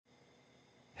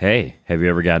Hey, have you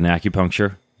ever gotten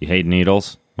acupuncture? You hate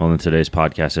needles? Well, then today's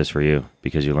podcast is for you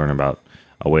because you learn about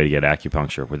a way to get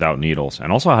acupuncture without needles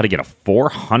and also how to get a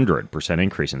 400%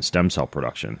 increase in stem cell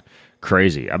production.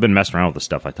 Crazy. I've been messing around with the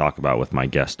stuff I talk about with my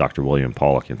guest, Dr. William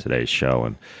Pawluk, in today's show,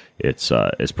 and it's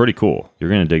pretty cool. You're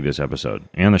going to dig this episode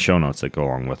and the show notes that go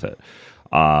along with it,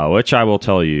 which I will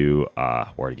tell you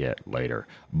where to get later.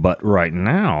 But right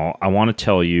now, I want to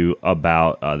tell you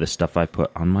about the stuff I put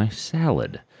on my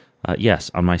salad. Yes,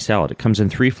 on my salad. It comes in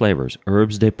 3 flavors.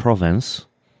 Herbes de Provence.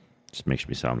 Just makes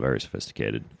me sound very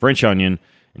sophisticated. French onion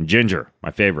and ginger,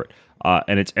 my favorite.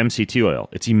 And it's MCT oil.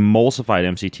 It's emulsified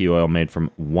MCT oil made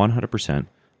from 100%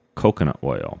 coconut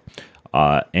oil.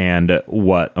 And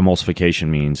what emulsification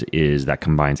means is that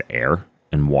combines air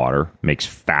and water, makes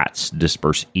fats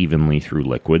disperse evenly through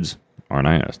liquids. Aren't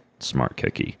I a smart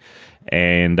cookie?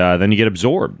 And then you get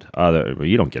absorbed.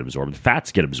 You don't get absorbed.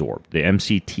 Fats get absorbed. The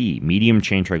MCT, medium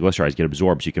chain triglycerides, get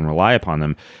absorbed, so you can rely upon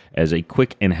them as a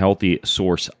quick and healthy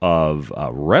source of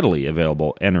readily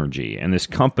available energy. And this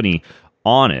company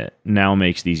on it now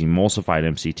makes these emulsified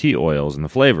MCT oils in the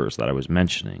flavors that I was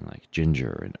mentioning, like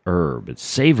ginger and herb. It's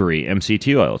savory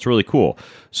MCT oil. It's really cool.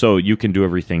 So you can do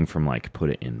everything from like put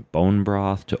it in bone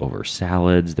broth to over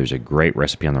salads. There's a great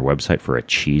recipe on their website for a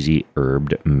cheesy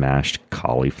herbed mashed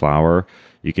cauliflower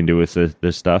you can do with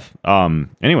this stuff.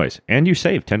 Anyways, and you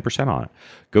save 10% on it.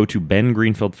 Go to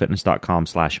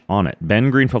bengreenfieldfitness.com/onnit.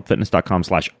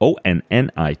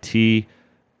 bengreenfieldfitness.com/ONNIT.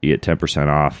 You get 10%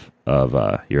 off of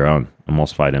your own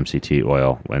emulsified MCT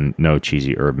oil when no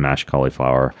cheesy herb mashed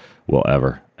cauliflower will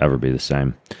ever be the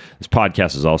same. This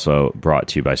podcast is also brought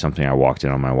to you by something I walked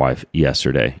in on my wife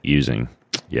yesterday using.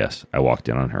 Yes, I walked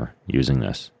in on her using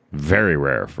this. Very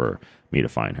rare for me to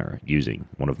find her using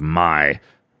one of my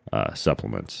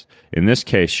supplements. In this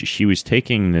case, she was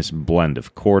taking this blend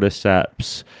of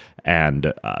cordyceps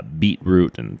and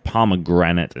beetroot and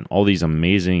pomegranate and all these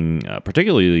amazing,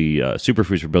 particularly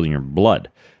superfoods for building your blood.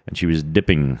 And she was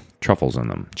dipping truffles in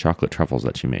them, chocolate truffles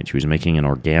that she made. She was making an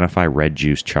Organifi red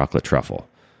juice chocolate truffle.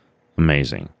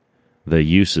 Amazing. The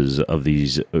uses of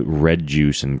these red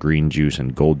juice and green juice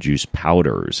and gold juice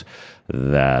powders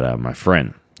that my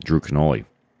friend, Drew Canoli,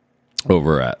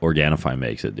 over at Organifi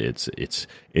makes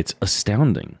it's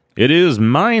astounding. It is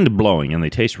mind-blowing, and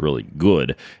they taste really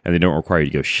good, and they don't require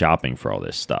you to go shopping for all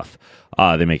this stuff.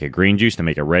 They make a green juice, they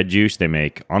make a red juice, they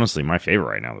make, honestly, my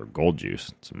favorite right now, their gold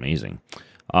juice. It's amazing.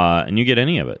 And you get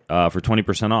any of it for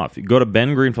 20% off. Go to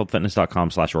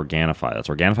bengreenfieldfitness.com/Organifi. That's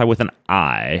Organifi with an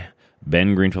I.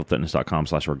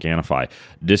 bengreenfieldfitness.com/Organifi.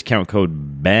 Discount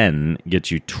code BEN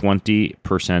gets you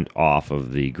 20% off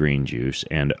of the green juice,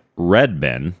 and Red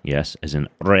Ben, yes, as in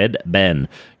Red Ben,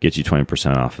 gets you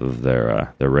 20% off of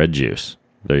their red juice.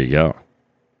 There you go.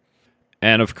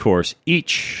 And of course,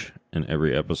 each and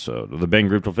every episode of the Ben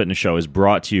Greenfield Fitness Show is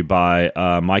brought to you by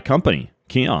my company,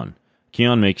 Kion.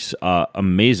 Kion makes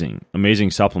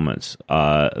amazing supplements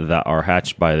that are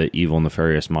hatched by the evil,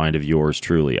 nefarious mind of yours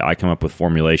truly. I come up with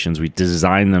formulations. We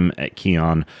design them at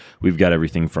Kion. We've got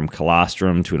everything from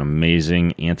colostrum to an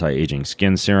amazing anti-aging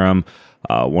skin serum.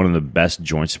 One of the best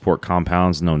joint support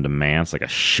compounds known to man. It's like a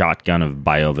shotgun of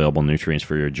bioavailable nutrients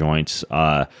for your joints.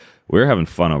 We're having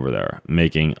fun over there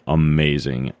making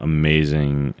amazing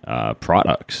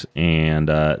products. And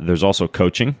there's also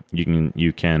coaching.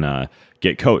 You can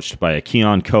get coached by a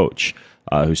Kion coach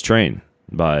who's trained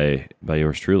by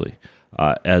yours truly,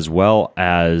 as well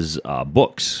as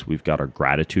books. We've got our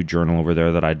gratitude journal over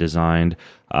there that I designed,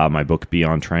 my book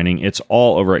Beyond Training. It's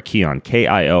all over at Kion,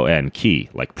 Kion, Ki,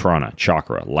 like prana,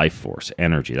 chakra, life force,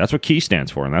 energy. That's what Ki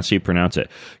stands for, and that's how you pronounce it.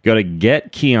 Go to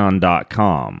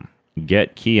getkion.com,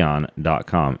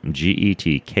 getkion.com,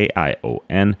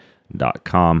 GETKION.com.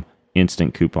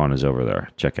 Instant coupon is over there.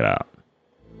 Check it out.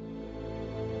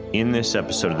 In this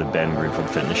episode of the Ben Greenfield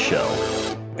Fitness Show,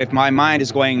 if my mind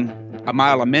is going a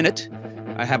mile a minute,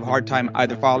 I have a hard time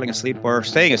either falling asleep or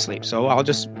staying asleep. So I'll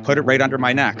just put it right under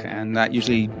my neck, and that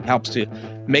usually helps to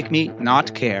make me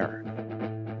not care.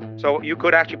 So you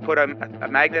could actually put a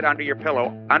magnet under your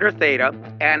pillow, under theta,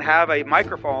 and have a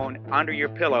microphone under your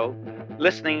pillow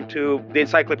listening to the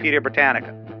Encyclopedia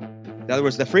Britannica. In other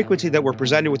words, the frequency that we're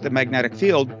presented with the magnetic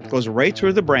field goes right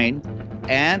through the brain,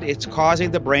 and it's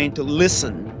causing the brain to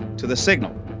listen to the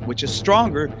signal, which is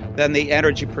stronger than the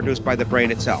energy produced by the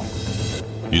brain itself.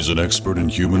 He's an expert in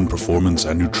human performance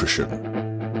and nutrition.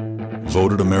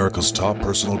 Voted America's top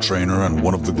personal trainer and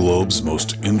one of the globe's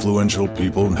most influential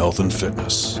people in health and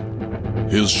fitness.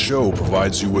 His show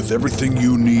provides you with everything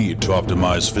you need to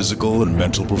optimize physical and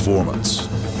mental performance.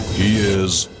 He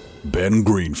is Ben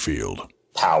Greenfield.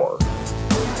 Power,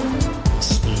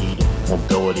 speed,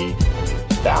 mobility,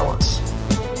 balance.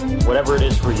 whatever it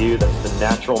is for you that's the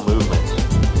natural movement.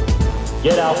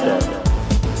 Get out there.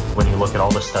 When you look at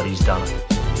all the studies done,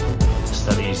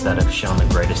 studies that have shown the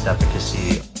greatest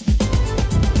efficacy.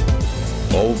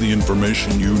 All the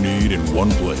information you need in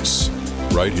one place,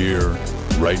 right here,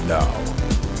 right now,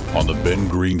 on the Ben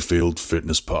Greenfield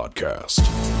Fitness Podcast.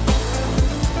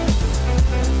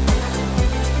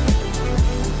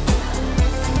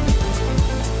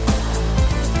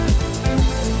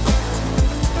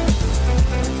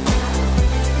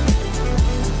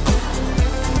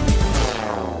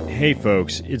 Hey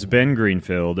folks, it's Ben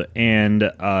Greenfield,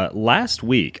 and last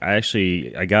week I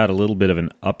got a little bit of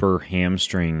an upper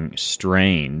hamstring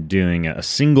strain doing a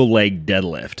single leg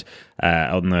deadlift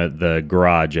out in the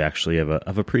garage actually of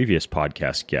a previous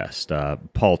podcast guest,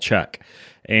 Paul Check.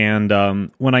 And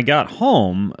when I got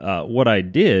home, what I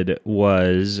did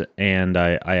was, and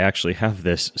I actually have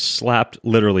this slapped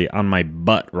literally on my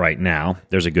butt right now.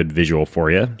 There's a good visual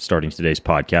for you starting today's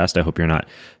podcast. I hope you're not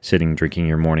sitting drinking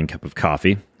your morning cup of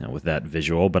coffee with that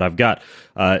visual. But I've got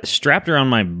strapped around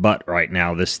my butt right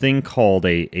now this thing called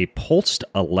a Pulsed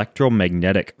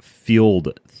Electromagnetic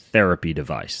Field therapy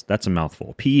device. That's a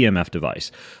mouthful. PEMF device.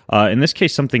 In this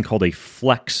case, something called a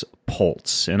flex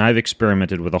pulse. And I've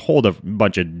experimented with a whole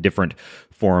bunch of different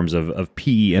forms of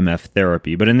PEMF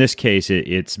therapy. But in this case,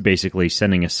 it's basically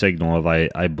sending a signal of,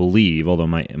 I believe, although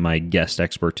my guest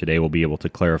expert today will be able to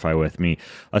clarify with me,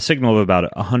 a signal of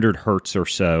about 100 hertz or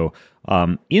so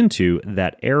into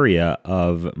that area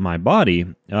of my body,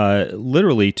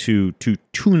 literally to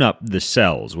tune up the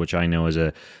cells, which I know is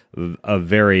a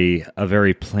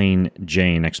very plain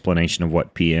Jane explanation of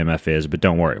what PEMF is. But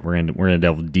don't worry, we're gonna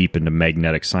delve deep into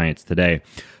magnetic science today.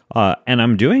 And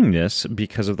I'm doing this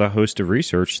because of the host of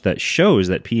research that shows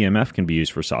that PEMF can be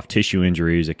used for soft tissue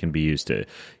injuries. It can be used to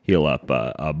heal up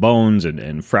bones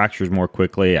and fractures more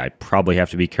quickly. I probably have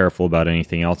to be careful about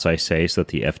anything else I say so that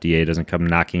the FDA doesn't come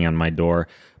knocking on my door.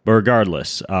 But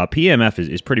regardless, PEMF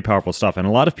is pretty powerful stuff, and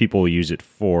a lot of people use it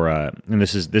for. And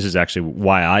this is actually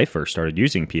why I first started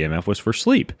using PEMF, was for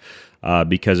sleep,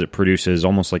 because it produces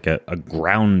almost like a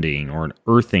grounding or an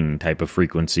earthing type of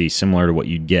frequency, similar to what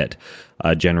you'd get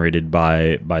generated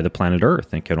by the planet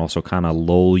Earth, and can also kind of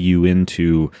lull you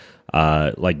into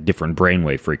like different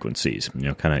brainwave frequencies.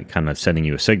 Kind of sending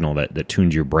you a signal that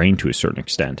tunes your brain to a certain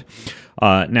extent.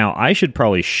 Now, I should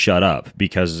probably shut up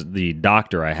because the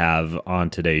doctor I have on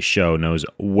today's show knows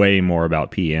way more about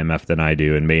PEMF than I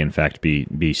do, and may in fact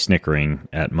be snickering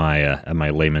at my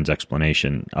layman's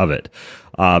explanation of it.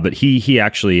 But he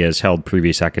actually has held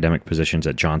previous academic positions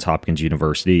at Johns Hopkins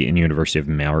University and University of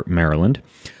Maryland.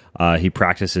 He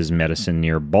practices medicine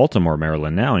near Baltimore,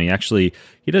 Maryland now, and he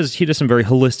does some very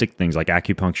holistic things like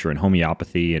acupuncture and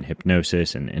homeopathy and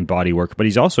hypnosis and bodywork. But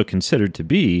he's also considered to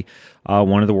be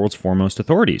one of the world's foremost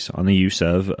authorities on the use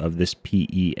of this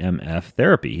PEMF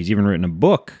therapy. He's even written a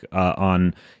book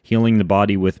on healing the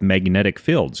body with magnetic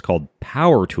fields called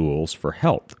Power Tools for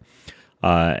Health.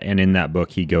 And in that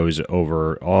book, he goes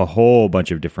over a whole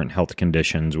bunch of different health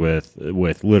conditions with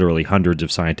literally hundreds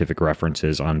of scientific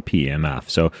references on PEMF.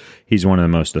 So he's one of the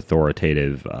most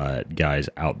authoritative guys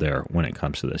out there when it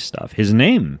comes to this stuff. His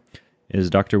name is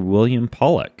Dr. William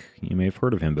Pawluk. You may have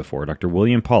heard of him before. Dr.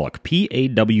 William Pawluk,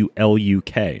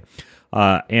 Pawluk.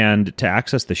 And to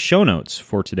access the show notes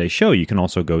for today's show, you can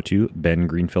also go to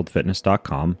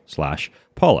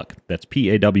bengreenfieldfitness.com/Pawluk. That's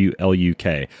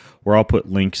Pawluk, where I'll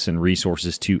put links and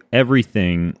resources to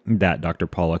everything that Dr.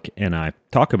 Pawluk and I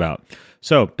talk about.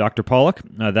 So, Dr. Pawluk,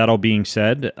 that all being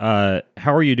said,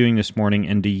 how are you doing this morning?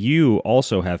 And do you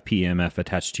also have PEMF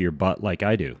attached to your butt like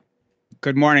I do?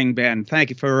 Good morning, Ben. Thank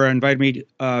you for inviting me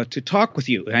to talk with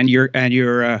you and your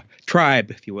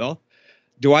tribe, if you will.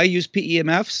 Do I use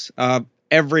PEMFs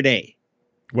every day?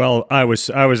 Well, I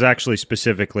was actually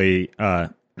specifically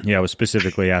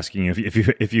asking you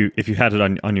if you had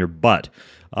it on your butt.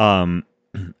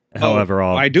 However,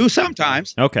 I do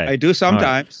sometimes. Okay, I do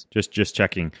sometimes. Right. Just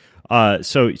checking.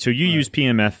 So you use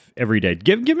PEMF every day.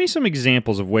 Give me some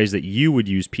examples of ways that you would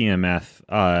use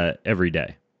PEMF every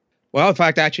day. Well, in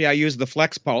fact, actually, I use the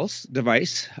Flex Pulse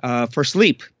device for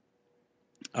sleep.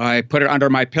 I put it under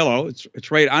my pillow.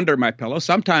 It's right under my pillow.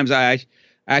 Sometimes I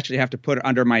actually have to put it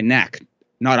under my neck,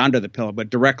 not under the pillow, but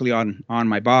directly on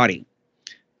my body.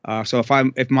 So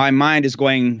if my mind is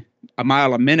going a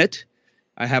mile a minute,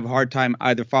 I have a hard time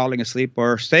either falling asleep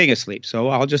or staying asleep. So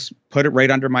I'll just put it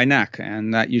right under my neck,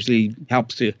 and that usually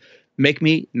helps to make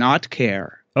me not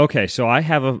care. Okay, so I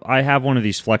have one of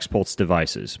these Flex Pulse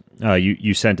devices.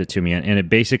 You sent it to me, and it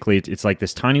basically it's like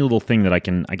this tiny little thing that I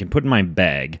can put in my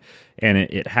bag, and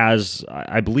it has,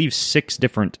 I believe, 6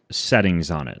 different settings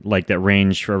on it, like that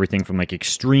range for everything from like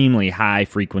extremely high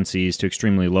frequencies to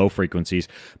extremely low frequencies.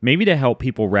 Maybe to help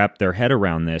people wrap their head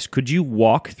around this, could you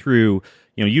walk through,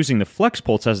 using the Flex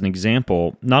Pulse as an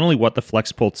example, not only what the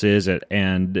Flex Pulse is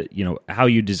and how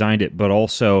you designed it, but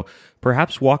also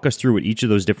perhaps walk us through what each of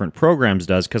those different programs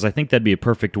does, because I think that'd be a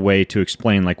perfect way to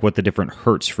explain like what the different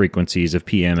hertz frequencies of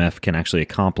PEMF can actually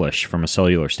accomplish from a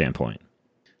cellular standpoint.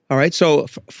 All right, so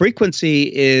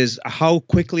frequency is how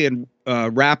quickly and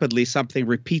rapidly something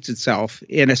repeats itself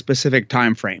in a specific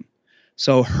time frame.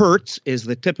 So hertz is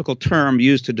the typical term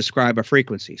used to describe a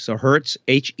frequency. So hertz,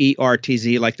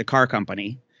 H-E-R-T-Z, like the car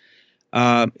company,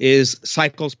 is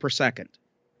cycles per second.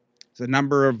 It's the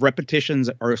number of repetitions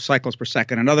or cycles per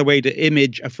second. Another way to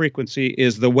image a frequency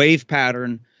is the wave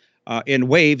pattern in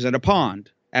waves in a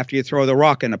pond after you throw the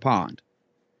rock in a pond.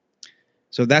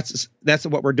 So that's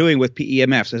what we're doing with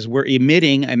PEMFs, is we're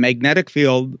emitting a magnetic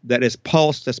field that is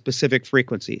pulsed at specific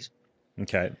frequencies.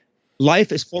 Okay.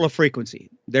 Life is full of frequency.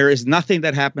 There is nothing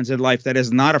that happens in life that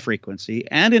is not a frequency.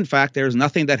 And in fact, there is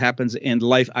nothing that happens in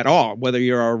life at all, whether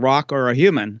you're a rock or a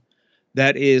human,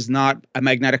 that is not a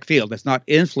magnetic field. That's not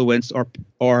influenced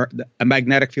or a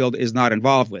magnetic field is not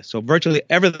involved with. So virtually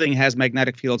everything has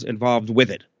magnetic fields involved with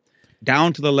it,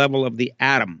 down to the level of the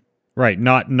atom. Right,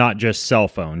 not just cell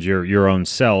phones. Your own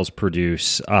cells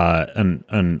produce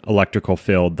an electrical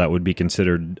field that would be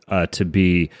considered to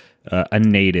be a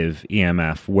native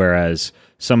EMF, whereas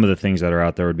some of the things that are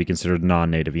out there would be considered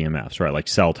non-native EMFs, right? Like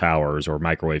cell towers or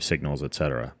microwave signals,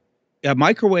 etc.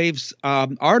 Microwaves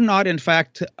are not, in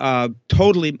fact,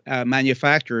 totally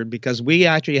manufactured, because we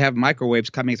actually have microwaves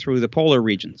coming through the polar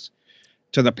regions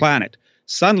to the planet.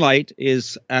 Sunlight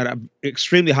is at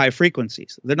extremely high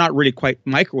frequencies. They're not really quite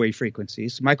microwave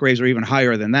frequencies. Microwaves are even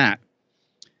higher than that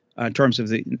in terms of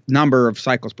the number of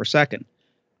cycles per second.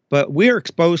 But we're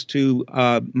exposed to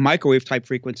microwave type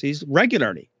frequencies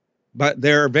regularly, but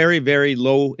they're very, very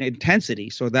low intensity.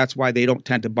 So that's why they don't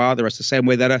tend to bother us the same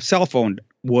way that a cell phone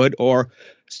would, or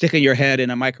sticking your head in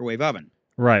a microwave oven.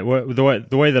 Right. Well,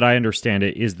 the way that I understand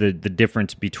it is the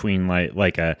difference between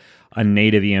like a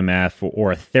native EMF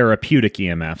or a therapeutic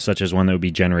EMF, such as one that would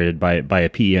be generated by a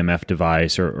PEMF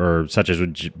device, or such as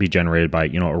would be generated by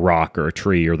a rock or a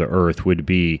tree or the earth, would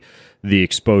be the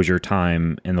exposure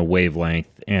time and the wavelength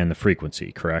and the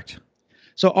frequency, correct?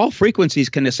 So all frequencies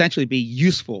can essentially be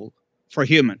useful for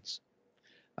humans.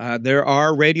 There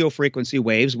are radio frequency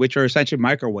waves, which are essentially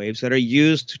microwaves that are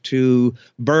used to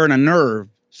burn a nerve.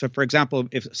 So, for example,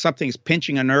 if something's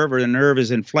pinching a nerve or the nerve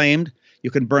is inflamed, you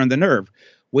can burn the nerve.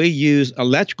 We use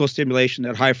electrical stimulation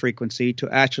at high frequency to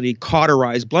actually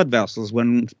cauterize blood vessels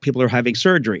when people are having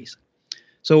surgeries.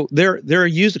 So they're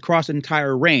used across an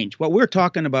entire range. What we're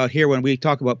talking about here when we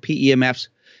talk about PEMFs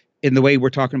in the way we're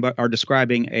talking about or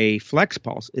describing a flex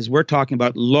pulse is we're talking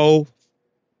about low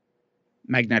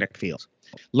magnetic fields.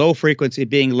 Low frequency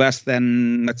being less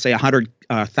than, let's say,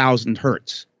 100,000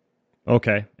 hertz.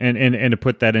 Okay, and to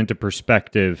put that into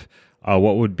perspective,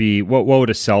 what would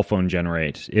a cell phone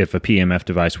generate if a PEMF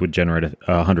device would generate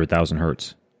 100,000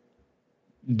 hertz?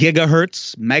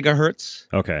 Gigahertz, megahertz.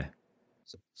 Okay.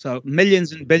 So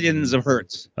millions and billions of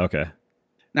hertz. Okay.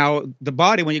 Now, the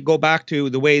body, when you go back to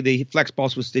the way the flex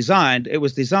pulse was designed, it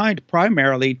was designed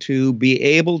primarily to be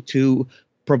able to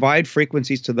provide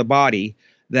frequencies to the body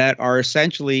that are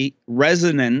essentially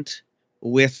resonant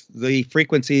with the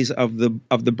frequencies of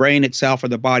the brain itself or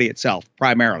the body itself,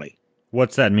 primarily.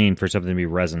 What's that mean for something to be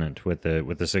resonant with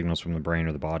the signals from the brain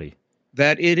or the body?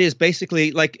 That it is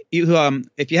basically like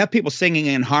if you have people singing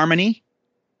in harmony,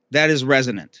 that is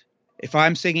resonant. If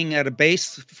I'm singing at a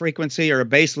bass frequency or a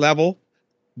bass level,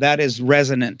 that is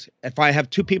resonant. If I have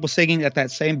two people singing at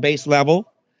that same bass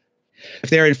level,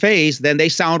 if they're in phase, then they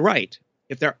sound right.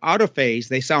 If they're out of phase,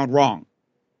 they sound wrong.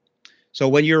 So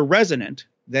when you're resonant,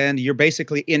 then you're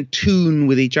basically in tune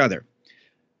with each other.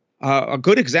 A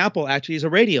good example actually is a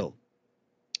radio,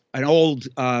 an old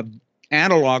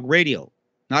analog radio,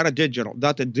 not a digital,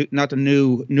 not the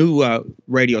new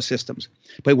radio systems,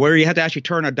 but where you had to actually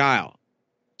turn a dial.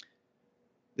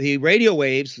 The radio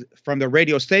waves from the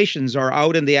radio stations are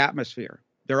out in the atmosphere.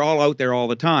 They're all out there all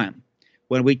the time.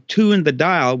 When we tune the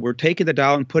dial, we're taking the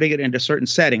dial and putting it into a certain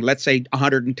setting, let's say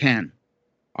 110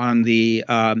 on the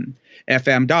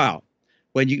FM dial.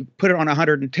 When you put it on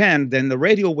 110, then the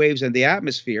radio waves in the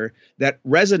atmosphere that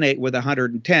resonate with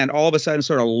 110 all of a sudden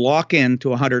sort of lock into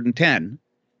 110,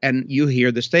 and you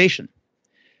hear the station.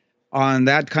 on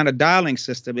that kind of dialing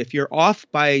system, if you're off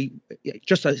by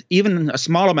just even a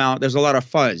small amount, there's a lot of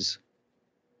fuzz.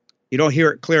 You don't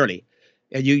hear it clearly.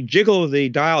 And you jiggle the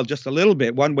dial just a little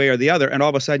bit one way or the other, and all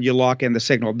of a sudden you lock in the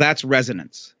signal. That's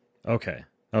resonance. Okay.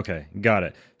 Okay. Got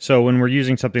it. So when we're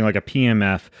using something like a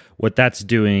PMF, what that's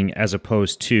doing as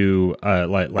opposed to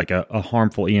like a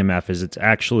harmful EMF is it's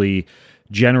actually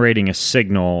generating a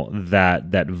signal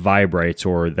that vibrates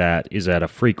or that is at a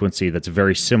frequency that's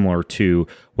very similar to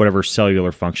whatever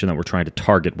cellular function that we're trying to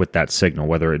target with that signal,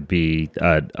 whether it be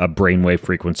a brainwave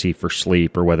frequency for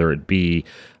sleep or whether it be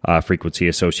a frequency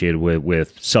associated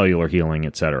with cellular healing,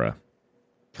 etc.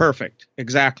 Perfect.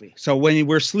 Exactly. So when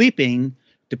we're sleeping,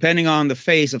 depending on the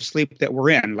phase of sleep that we're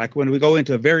in, like when we go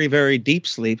into a very, very deep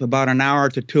sleep, about an hour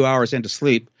to 2 hours into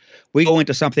sleep, we go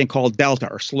into something called delta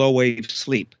or slow wave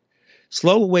sleep.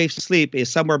 Slow wave sleep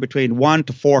is somewhere between 1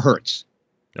 to 4 hertz.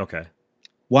 Okay.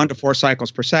 1 to 4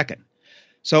 cycles per second.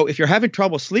 So if you're having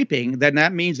trouble sleeping, then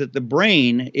that means that the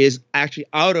brain is actually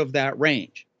out of that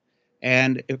range.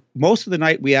 And most of the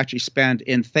night we actually spend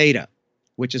in theta,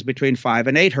 which is between 5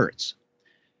 and 8 hertz.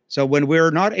 So when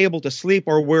we're not able to sleep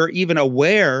or we're even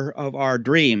aware of our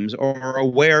dreams or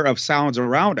aware of sounds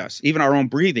around us, even our own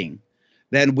breathing,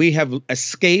 then we have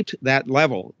escaped that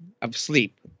level of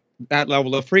sleep, that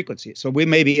level of frequency. So we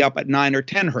may be up at 9 or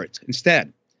 10 hertz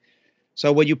instead.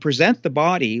 So when you present the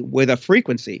body with a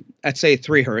frequency at, say,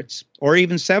 3 hertz or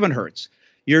even 7 hertz,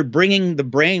 you're bringing the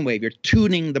brain wave, you're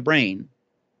tuning the brain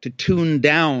to tune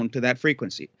down to that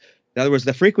frequency. In other words,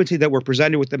 the frequency that we're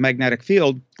presented with the magnetic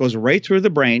field goes right through the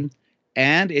brain,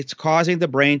 and it's causing the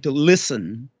brain to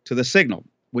listen to the signal,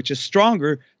 which is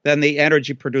stronger than the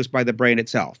energy produced by the brain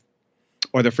itself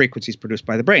or the frequencies produced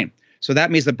by the brain. So that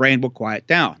means the brain will quiet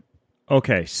down.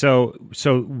 Okay, so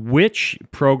which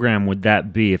program would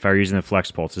that be if I were using the Flex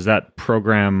Pulse? Is that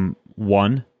program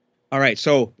 1? All right,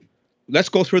 so let's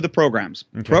go through the programs.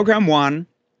 Okay. Program 1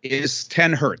 is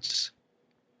 10 hertz.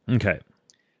 Okay.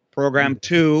 Program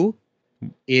 2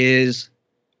 is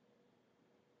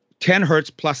 10 hertz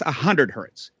plus 100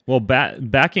 hertz. Well,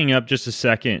 backing up just a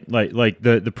second, like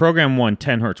the program 1,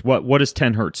 10 hertz, what does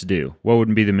 10 hertz do? What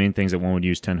would be the main things that one would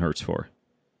use 10 hertz for?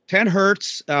 10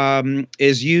 hertz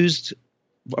is used,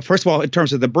 first of all, in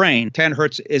terms of the brain, 10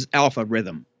 hertz is alpha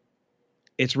rhythm.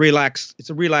 It's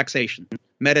a relaxation,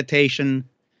 meditation,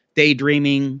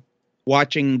 daydreaming,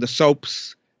 watching the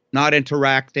soaps, not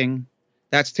interacting.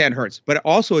 That's 10 hertz. But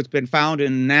also it's been found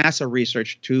in NASA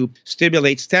research to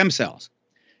stimulate stem cells.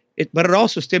 But it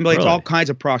also stimulates all kinds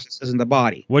of processes in the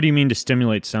body. What do you mean to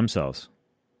stimulate stem cells?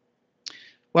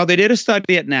 Well, they did a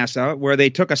study at NASA where they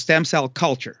took a stem cell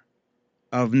culture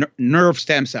of nerve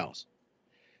stem cells.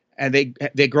 And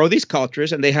they grow these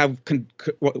cultures, and they have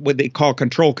what they call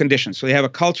control conditions. So they have a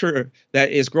culture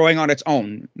that is growing on its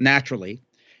own naturally,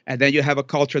 and then you have a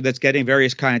culture that's getting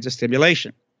various kinds of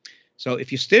stimulation. So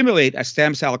if you stimulate a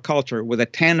stem cell culture with a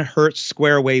 10 hertz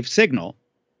square wave signal,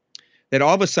 then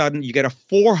all of a sudden you get a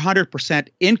 400%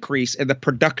 increase in the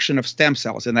production of stem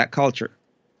cells in that culture.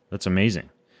 That's amazing.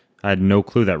 I had no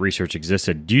clue that research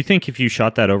existed. Do you think if you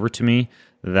shot that over to me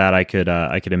that I could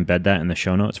embed that in the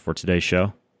show notes for today's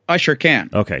show? I sure can.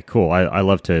 Okay, cool. I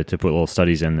love to put little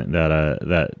studies in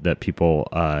that people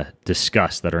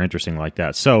discuss that are interesting like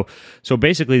that. So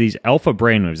basically, these alpha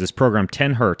brainwaves, this program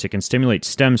 10 hertz, it can stimulate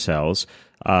stem cells.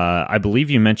 I believe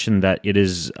you mentioned that it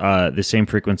is the same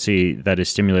frequency that is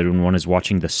stimulated when one is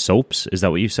watching the soaps. Is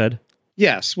that what you said?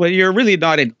 Yes. Well, you're really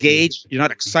not engaged. You're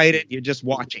not excited. You're just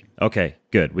watching. Okay,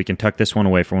 good. We can tuck this one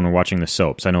away for when we're watching the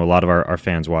soaps. I know a lot of our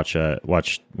fans watch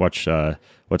what's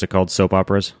it called, soap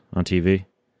operas on TV.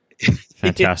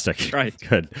 Fantastic. Right.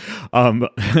 Good.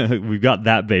 We've got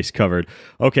that base covered.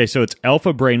 Okay, so it's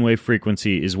alpha brainwave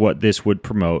frequency is what this would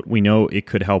promote. We know it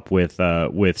could help with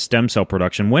stem cell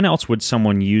production. When else would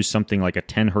someone use something like a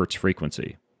 10 hertz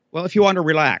frequency? Well, if you want to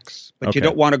relax, but you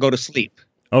don't want to go to sleep.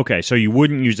 Okay, so you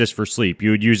wouldn't use this for sleep.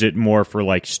 You would use it more for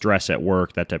like stress at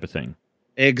work, that type of thing.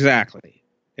 Exactly.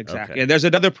 Okay. And there's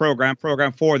another program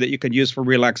 4, that you can use for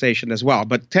relaxation as well.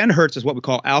 But 10 hertz is what we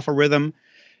call alpha rhythm.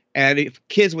 And if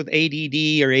kids with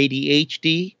ADD or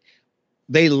ADHD,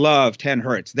 they love 10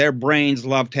 hertz. Their brains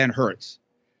love 10 hertz.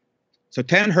 So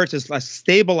 10 hertz is a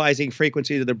stabilizing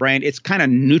frequency to the brain. It's kind of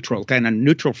neutral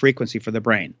frequency for the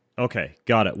brain. Okay,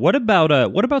 got it. What about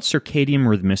circadian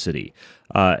rhythmicity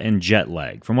and jet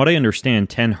lag? From what I understand,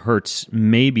 10 hertz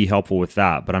may be helpful with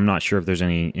that, but I'm not sure if there's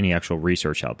any actual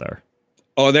research out there.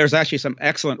 Oh, there's actually some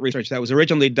excellent research that was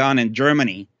originally done in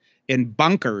Germany in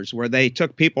bunkers where they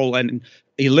took people and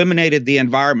eliminated the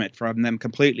environment from them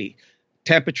completely.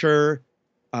 Temperature,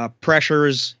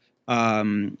 pressures,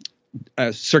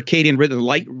 circadian rhythm,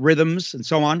 light rhythms, and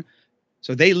so on.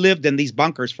 So they lived in these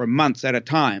bunkers for months at a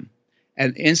time.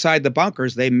 And inside the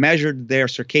bunkers, they measured their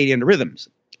circadian rhythms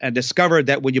and discovered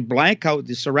that when you blank out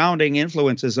the surrounding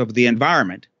influences of the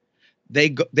environment, they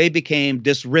became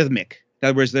dysrhythmic. In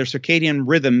other words, their circadian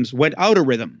rhythms went out of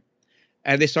rhythm,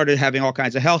 and they started having all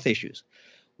kinds of health issues.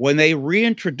 When they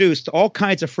reintroduced all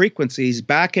kinds of frequencies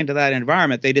back into that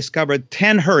environment, they discovered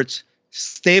 10 hertz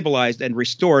stabilized and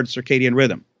restored circadian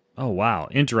rhythm. Oh, wow.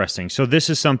 Interesting. So this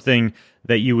is something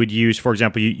that you would use, for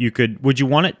example, would you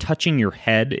want it touching your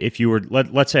head if you were,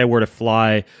 let's say I were to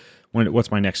fly, what's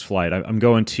my next flight? I'm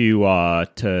going to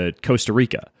Costa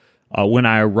Rica. When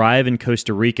I arrive in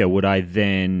Costa Rica, would I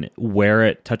then wear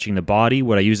it touching the body?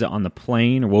 Would I use it on the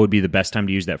plane? Or what would be the best time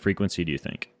to use that frequency, do you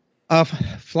think?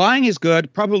 Flying is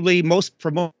good, probably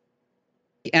for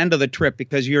the end of the trip,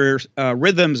 because your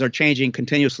rhythms are changing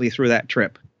continuously through that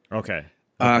trip. Okay.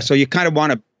 So you kind of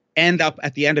want to end up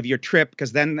at the end of your trip,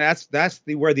 because then that's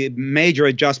where the major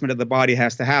adjustment of the body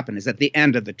has to happen, is at the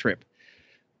end of the trip.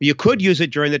 You could use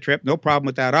it during the trip, no problem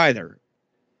with that either.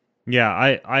 Yeah,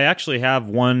 I actually have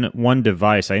one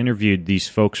device. I interviewed these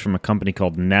folks from a company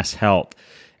called Ness Health,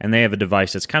 and they have a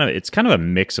device that's kind of a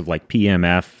mix of like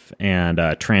PEMF and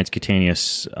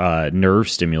transcutaneous nerve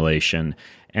stimulation.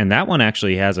 And that one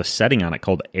actually has a setting on it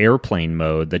called airplane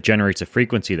mode that generates a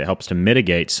frequency that helps to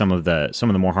mitigate some of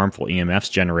the more harmful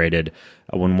EMFs generated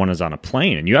when one is on a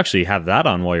plane. And you actually have that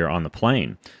on while you're on the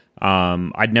plane.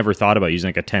 I'd never thought about using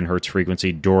like a 10 hertz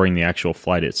frequency during the actual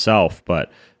flight itself,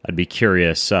 but I'd be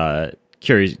curious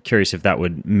if that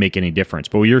would make any difference.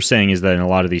 But what you're saying is that in a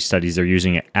lot of these studies, they're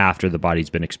using it after the body's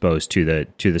been exposed to the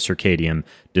circadian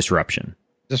disruption.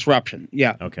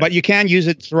 Yeah. Okay. But you can use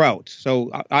it throughout.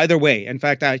 So either way. In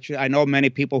fact, I know many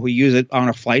people who use it on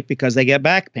a flight because they get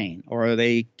back pain, or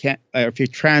they can't. If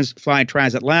you're flying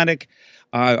transatlantic,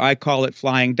 I call it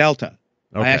flying Delta.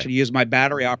 Okay. I actually use my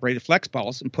battery-operated Flex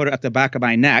Pulse and put it at the back of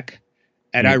my neck,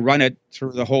 and I run it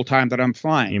through the whole time that I'm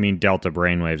flying. You mean Delta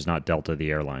brainwaves, not Delta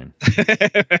the airline?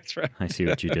 That's right. I see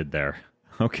what you did there.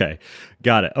 Okay,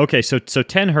 got it. Okay, so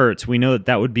 10 hertz, we know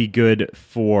that would be good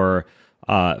for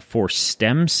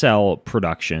stem cell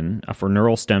production, for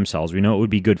neural stem cells. We know it would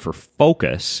be good for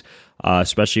focus,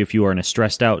 especially if you are in a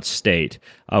stressed out state.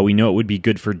 We know it would be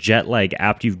good for jet lag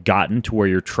after you've gotten to where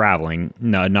you're traveling.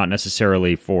 No, not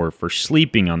necessarily for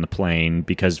sleeping on the plane,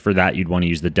 because for that you'd want to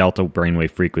use the delta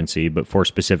brainwave frequency, but for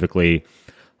specifically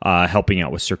helping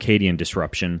out with circadian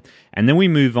disruption. And then we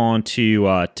move on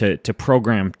to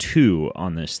program 2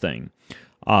 on this thing.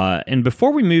 And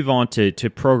before we move on to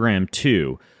program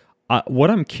 2,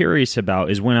 what I'm curious about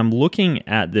is when I'm looking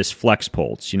at this Flex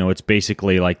Pulse, it's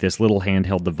basically like this little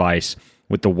handheld device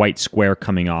with the white square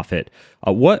coming off it.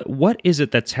 What is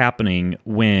it that's happening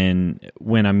when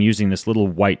I'm using this little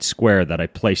white square that I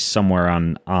place somewhere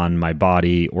on my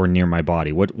body or near my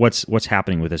body? What's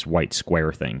happening with this white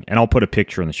square thing? And I'll put a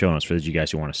picture in the show notes for those of you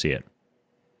guys who want to see it.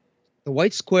 The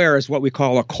white square is what we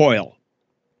call a coil.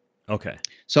 Okay.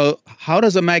 So how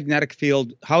does a magnetic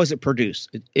field, how is it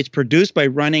produced? It's produced by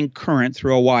running current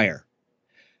through a wire.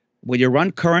 When you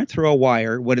run current through a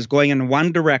wire, what is going in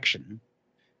one direction,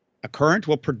 an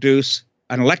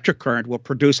electric current will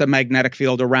produce a magnetic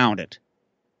field around it.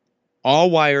 All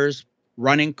wires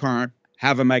running current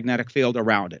have a magnetic field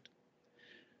around it.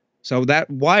 So that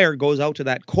wire goes out to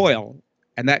that coil,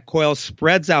 and that coil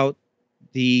spreads out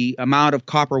the amount of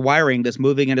copper wiring that's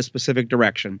moving in a specific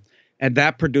direction. And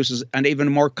that produces an even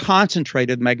more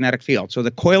concentrated magnetic field. So the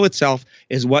coil itself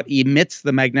is what emits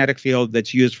the magnetic field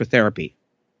that's used for therapy.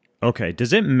 Okay.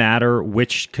 Does it matter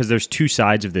because there's two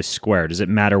sides of this square, does it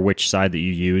matter which side that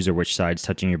you use or which side's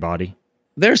touching your body?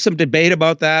 There's some debate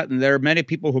about that, and there are many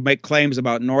people who make claims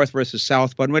about north versus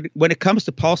south. But when it comes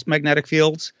to pulsed magnetic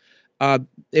fields,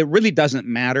 it really doesn't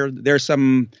matter. There's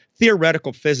some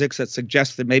theoretical physics that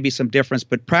suggests there may be some difference,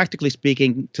 but practically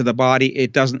speaking, to the body,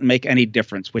 it doesn't make any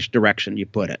difference which direction you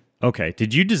put it. Okay.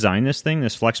 Did you design this thing,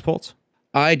 this Flex Pulse?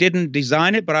 I didn't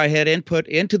design it, but I had input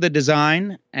into the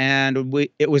design, and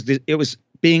it's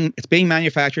being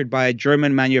manufactured by a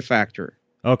German manufacturer.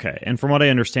 Okay. And from what I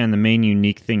understand, the main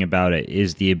unique thing about it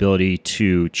is the ability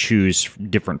to choose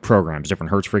different programs,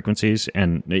 different hertz frequencies,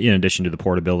 and in addition to the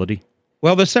portability.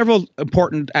 Well, there's several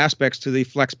important aspects to the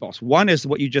Flex Pulse. One is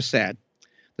what you just said.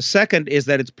 The second is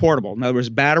that it's portable. In other words,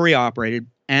 battery operated,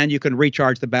 and you can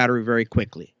recharge the battery very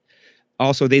quickly.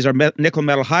 Also, these are nickel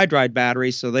metal hydride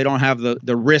batteries, so they don't have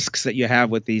the risks that you have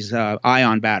with these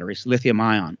ion batteries, lithium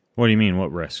ion. What do you mean?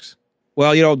 What risks?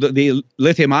 Well, the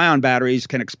lithium ion batteries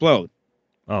can explode.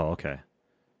 Oh, okay.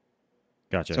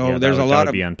 Gotcha. So yeah, there's a lot that would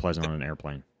of be unpleasant on an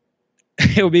airplane.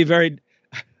 It would be very.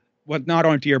 Well, not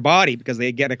only to your body, because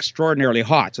they get extraordinarily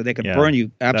hot, so they can burn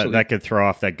you absolutely. That could throw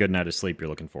off that good night of sleep you're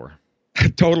looking for.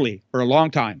 Totally, for a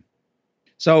long time.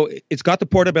 So it's got the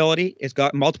portability. It's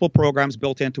got multiple programs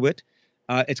built into it.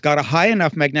 It's got a high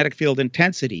enough magnetic field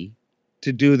intensity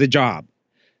to do the job.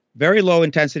 Very low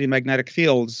intensity magnetic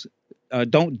fields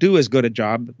don't do as good a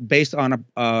job based on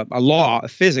a law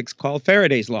of physics called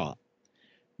Faraday's law.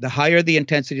 The higher the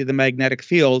intensity of the magnetic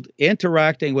field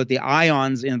interacting with the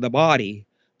ions in the body,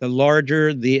 the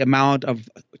larger the amount of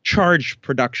charge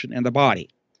production in the body.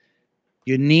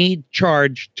 You need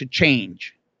charge to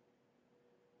change.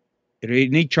 You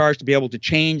need charge to be able to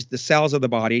change the cells of the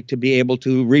body to be able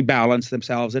to rebalance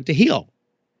themselves and to heal.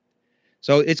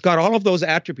 So it's got all of those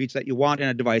attributes that you want in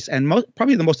a device. And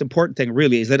probably the most important thing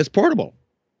really is that it's portable.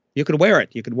 You could wear it.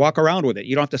 You could walk around with it.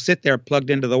 You don't have to sit there plugged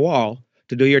into the wall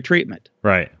to do your treatment.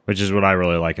 Right, which is what I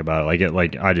really like about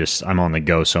it. I'm on the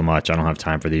go so much. I don't have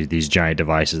time for these giant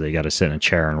devices that you got to sit in a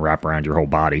chair and wrap around your whole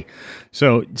body.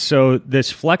 So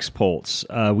this Flex Pulse,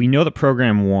 we know that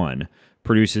program 1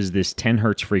 produces this 10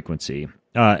 hertz frequency,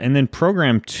 and then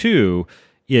program 2,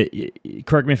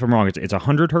 correct me if I'm wrong, it's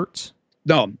 100 hertz.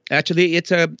 No, actually, it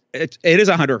is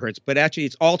 100 hertz, but actually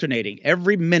it's alternating.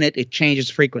 Every minute it changes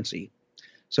frequency.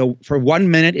 So for 1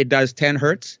 minute it does 10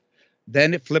 hertz.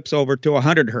 Then it flips over to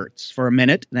 100 hertz for a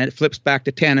minute, and then it flips back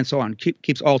to 10 and so on.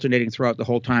 Keeps alternating throughout the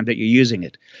whole time that you're using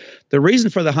it. The reason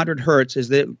for the 100 hertz is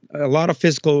that a lot of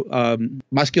physical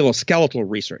musculoskeletal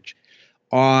research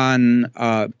on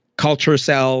culture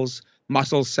cells,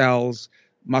 muscle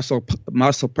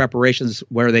preparations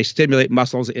where they stimulate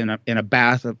muscles in a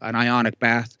bath, an ionic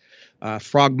bath,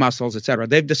 frog muscles, etc.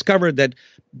 They've discovered that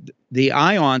the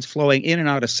ions flowing in and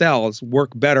out of cells work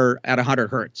better at 100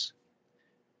 hertz.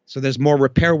 So there's more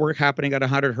repair work happening at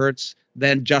 100 hertz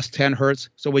than just 10 hertz.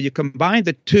 So when you combine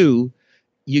the two,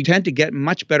 you tend to get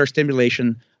much better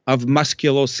stimulation of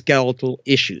musculoskeletal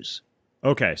issues.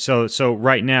 Okay, so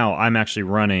right now I'm actually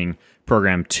running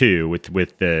program 2 with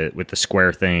the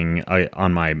square thing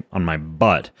on my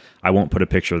butt. I won't put a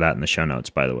picture of that in the show notes,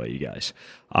 by the way, you guys.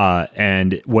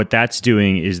 And what that's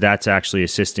doing is that's actually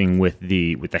assisting with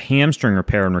the hamstring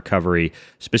repair and recovery,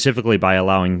 specifically by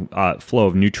allowing flow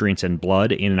of nutrients and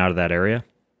blood in and out of that area.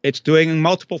 It's doing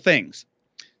multiple things.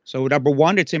 So number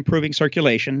 1, it's improving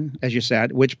circulation, as you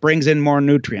said, which brings in more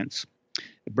nutrients.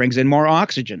 It brings in more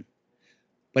oxygen,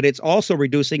 but it's also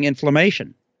reducing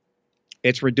inflammation.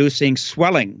 It's reducing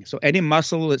swelling. So any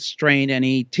muscle that's strained,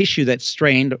 any tissue that's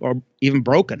strained or even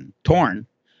broken, torn,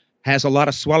 has a lot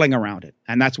of swelling around it.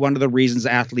 And that's one of the reasons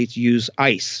athletes use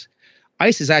ice.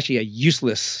 Ice is actually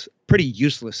pretty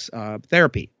useless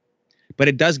therapy, but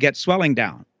it does get swelling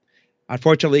down.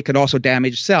 Unfortunately, it can also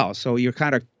damage cells. So you're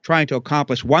kind of trying to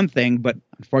accomplish one thing, but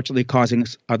unfortunately causing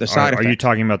other side effects. Are you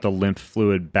talking about the lymph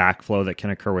fluid backflow that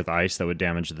can occur with ice that would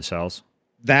damage the cells?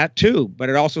 That too, but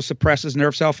it also suppresses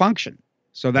nerve cell function.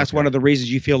 So that's one of the reasons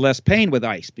you feel less pain with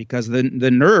ice, because the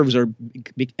nerves are,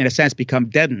 in a sense, become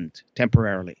deadened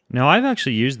temporarily. Now, I've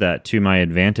actually used that to my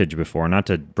advantage before, not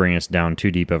to bring us down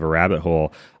too deep of a rabbit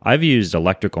hole. I've used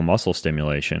electrical muscle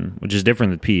stimulation, which is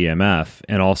different than PEMF,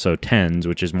 and also TENS,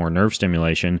 which is more nerve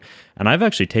stimulation. And I've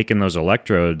actually taken those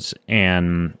electrodes,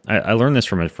 and I learned this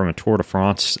from a Tour de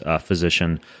France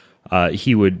physician.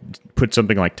 He would put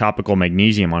something like topical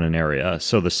magnesium on an area,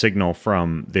 so the signal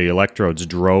from the electrodes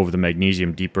drove the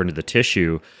magnesium deeper into the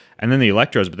tissue, and then the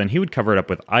electrodes, but then he would cover it up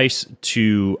with ice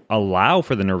to allow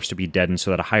for the nerves to be deadened so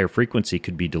that a higher frequency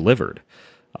could be delivered,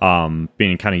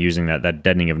 being kind of using that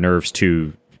deadening of nerves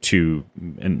to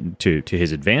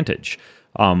his advantage.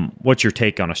 What's your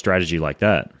take on a strategy like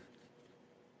that?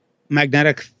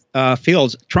 Magnetic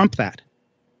fields trump that.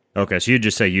 Okay, so you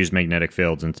just say use magnetic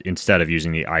fields instead of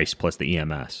using the ice plus the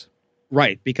EMS.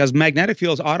 Right, because magnetic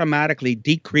fields automatically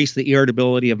decrease the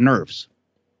irritability of nerves.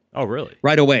 Oh, really?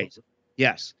 Right away.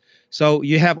 Yes. So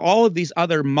you have all of these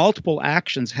other multiple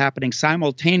actions happening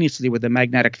simultaneously with the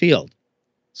magnetic field.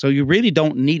 So you really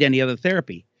don't need any other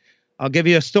therapy. I'll give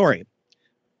you a story.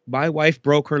 My wife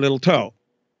broke her little toe.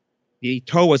 The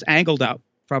toe was angled up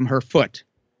from her foot.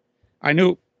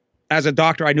 As a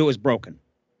doctor, I knew it was broken.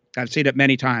 I've seen it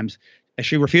many times. And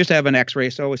she refused to have an x-ray,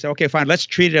 so we said, okay, fine, let's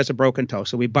treat it as a broken toe.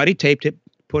 So we buddy taped it,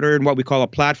 put her in what we call a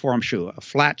platform shoe, a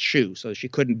flat shoe, so she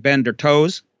couldn't bend her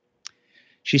toes.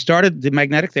 She started the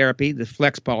magnetic therapy, the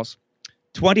Flex Pulse,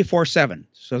 24/7.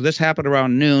 So this happened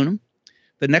around noon.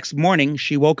 The next morning,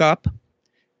 she woke up,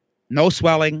 no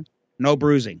swelling, no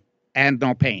bruising, and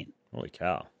no pain. Holy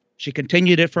cow. She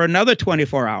continued it for another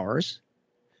 24 hours.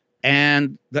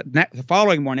 And the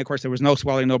following morning, of course, there was no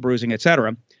swelling, no bruising,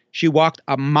 etc. She walked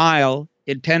a mile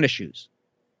in tennis shoes.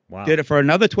 Wow. did it for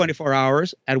another 24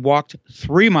 hours, and walked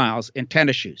 3 miles in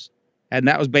tennis shoes. And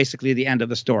that was basically the end of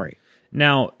the story.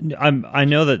 Now, I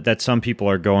know that some people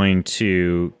are going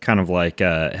to kind of like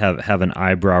have an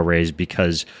eyebrow raised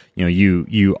because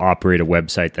you operate a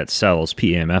website that sells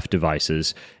PEMF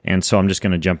devices, and so I'm just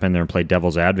going to jump in there and play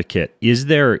devil's advocate. Is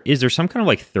there some kind of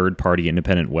like third party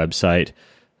independent website?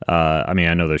 I mean,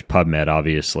 I know there's PubMed,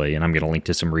 obviously, and I'm going to link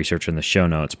to some research in the show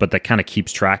notes, but that kind of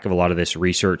keeps track of a lot of this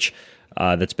research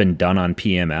that's been done on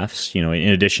PEMFs. In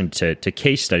addition to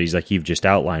case studies like you've just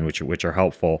outlined, which are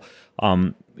helpful.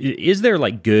 Is there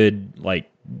like good, like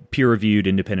peer-reviewed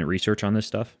independent research on this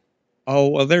stuff? Oh,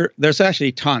 well, there's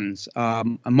actually tons.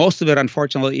 Most of it,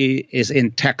 unfortunately, is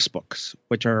in textbooks,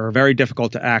 which are very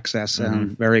difficult to access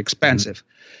and very expensive.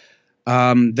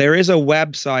 There is a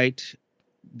website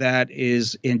that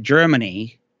is in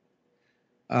Germany.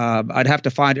 I'd have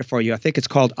to find it for you. I think it's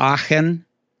called Aachen,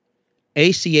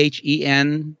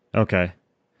 Achen. Okay.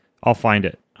 I'll find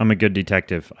it. I'm a good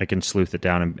detective. I can sleuth it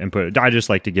down and put it. I just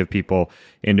like to give people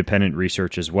independent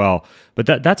research as well. But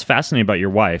that's fascinating about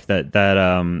your wife.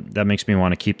 That makes me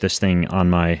want to keep this thing on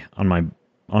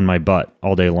my butt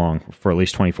all day long for at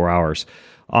least 24 hours.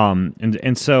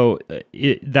 So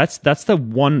that's the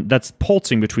one that's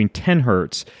pulsing between 10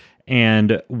 hertz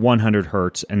and 100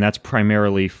 hertz, and that's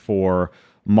primarily for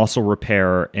muscle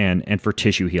repair and for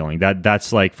tissue healing.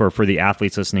 That's like for the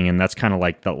athletes listening, and that's kind of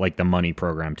like the money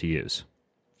program to use.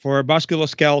 For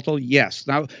musculoskeletal, yes.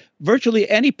 Now, virtually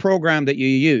any program that you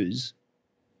use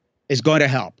is going to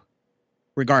help,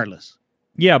 regardless.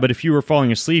 Yeah, but if you were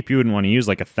falling asleep, you wouldn't want to use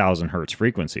like 1,000 hertz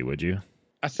frequency, would you?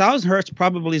 1,000 hertz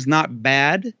probably is not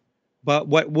bad, but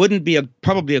what wouldn't be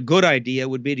probably a good idea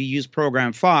would be to use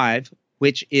program 5,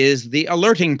 which is the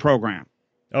alerting program.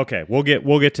 Okay, we'll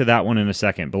get to that one in a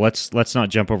second, but let's not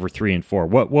jump over 3 and 4.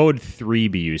 What would 3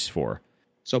 be used for?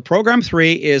 So program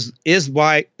 3 is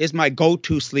my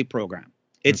go-to sleep program.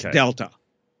 It's okay. Delta.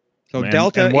 So and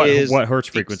Delta is what hertz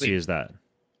frequency is that?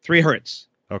 3 hertz.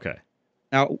 Okay.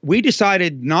 Now, we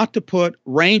decided not to put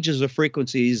ranges of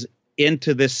frequencies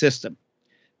into this system.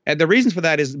 And the reason for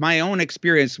that is my own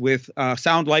experience with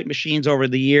sound light machines over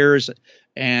the years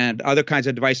and other kinds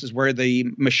of devices where the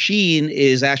machine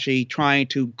is actually trying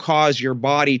to cause your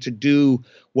body to do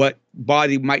what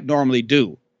body might normally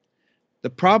do. The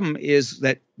problem is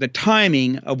that the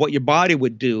timing of what your body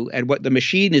would do and what the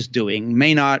machine is doing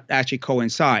may not actually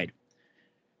coincide.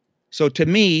 So to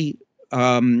me,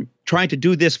 trying to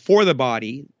do this for the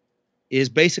body is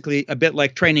basically a bit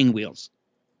like training wheels.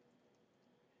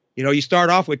 You start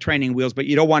off with training wheels, but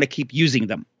you don't want to keep using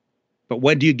them. But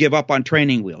when do you give up on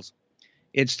training wheels?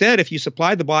 Instead, if you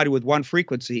supply the body with one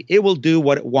frequency, it will do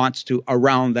what it wants to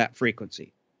around that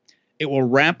frequency. It will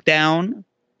ramp down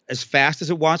as fast as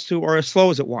it wants to or as slow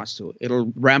as it wants to.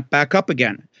 It'll ramp back up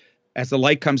again as the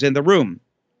light comes in the room.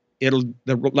 The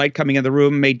light coming in the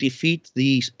room may defeat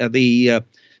the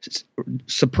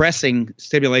suppressing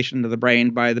stimulation of the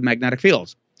brain by the magnetic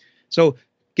fields. So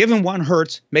given 1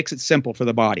 hertz makes it simple for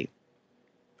the body.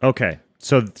 Okay.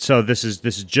 So this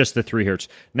is just the 3 hertz.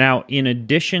 Now, in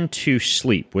addition to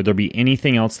sleep, would there be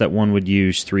anything else that one would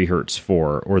use 3 hertz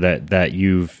for, or that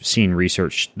you've seen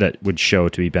research that would show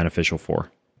to be beneficial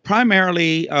for?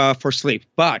 Primarily for sleep,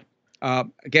 but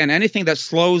again, anything that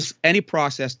slows any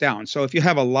process down. So if you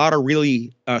have a lot of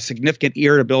really significant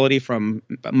irritability from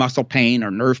muscle pain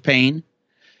or nerve pain,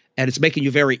 and it's making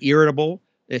you very irritable,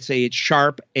 let's say it's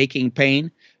sharp, aching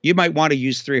pain, you might want to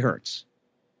use 3 hertz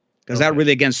because that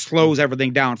really, again, slows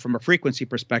everything down from a frequency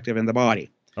perspective in the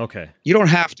body. Okay. You don't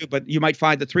have to, but you might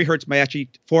find that 3 hertz may actually,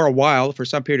 for a while, for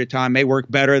some period of time, may work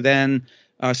better than,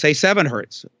 say, 7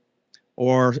 hertz.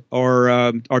 Or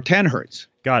 10 hertz.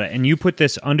 Got it. And you put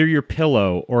this under your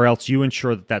pillow, or else you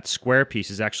ensure that square piece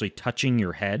is actually touching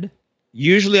your head?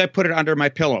 Usually I put it under my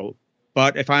pillow,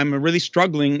 but if I'm really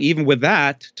struggling even with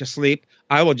that to sleep,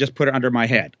 I will just put it under my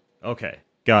head. Okay,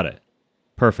 got it.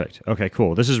 Perfect. Okay,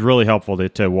 cool. This is really helpful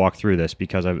to walk through this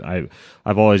because I've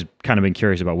always kind of been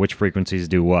curious about which frequencies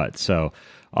do what. So,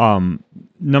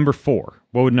 number 4.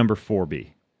 What would number 4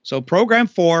 be? So program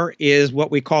 4 is what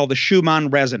we call the Schumann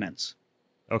resonance.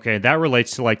 Okay, that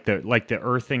relates to like the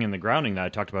earthing and the grounding that I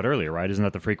talked about earlier, right? Isn't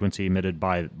that the frequency emitted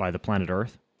by the planet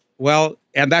Earth? Well,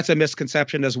 and that's a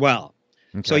misconception as well.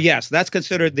 Okay. So yes, that's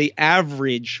considered the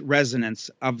average resonance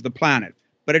of the planet,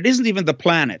 but it isn't even the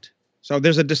planet. So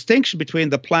there's a distinction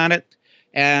between the planet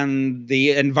and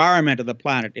the environment of the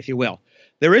planet, if you will.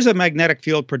 There is a magnetic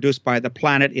field produced by the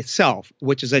planet itself,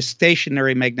 which is a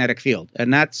stationary magnetic field,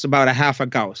 and that's about a half a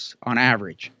Gauss on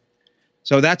average.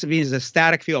 So that means a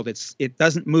static field. It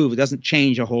doesn't move. It doesn't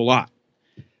change a whole lot.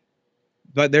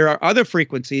 But there are other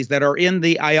frequencies that are in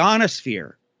the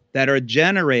ionosphere that are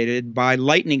generated by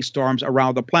lightning storms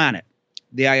around the planet.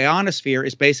 The ionosphere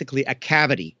is basically a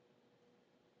cavity.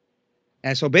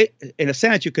 And so in a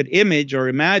sense, you could image or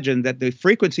imagine that the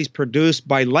frequencies produced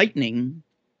by lightning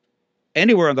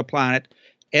anywhere on the planet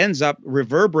ends up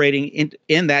reverberating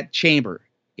in that chamber,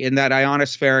 in that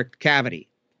ionospheric cavity.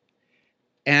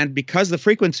 And because the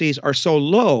frequencies are so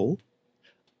low,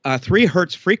 a 3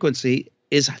 hertz frequency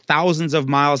is thousands of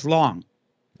miles long.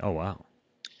 Oh, wow.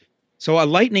 So a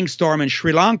lightning storm in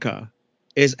Sri Lanka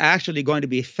is actually going to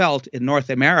be felt in North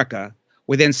America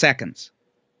within seconds.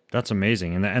 That's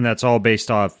amazing. And that's all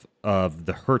based off of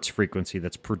the hertz frequency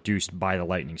that's produced by the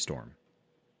lightning storm.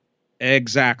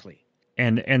 Exactly.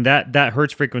 And that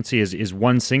hertz frequency is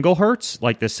one single hertz,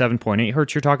 like the 7.8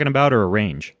 hertz you're talking about, or a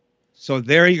range? So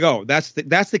there you go. That's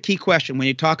the key question when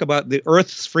you talk about the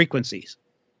Earth's frequencies.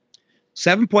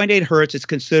 7.8 hertz is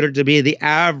considered to be the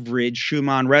average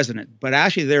Schumann resonant, but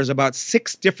actually there's about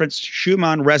 6 different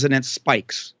Schumann resonance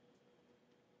spikes.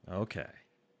 Okay.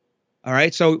 All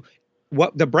right. So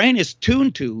what the brain is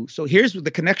tuned to, so here's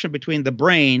the connection between the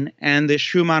brain and the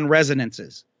Schumann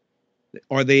resonances,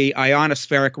 or the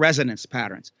ionospheric resonance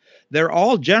patterns. They're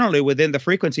all generally within the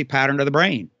frequency pattern of the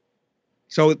brain.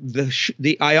 So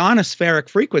the ionospheric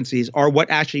frequencies are what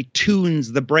actually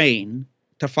tunes the brain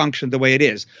to function the way it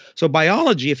is. So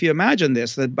biology, if you imagine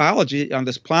this, the biology on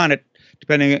this planet,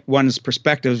 depending on one's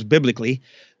perspectives biblically,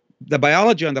 the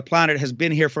biology on the planet has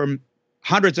been here for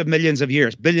hundreds of millions of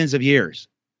years, billions of years.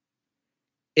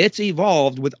 It's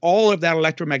evolved with all of that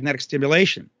electromagnetic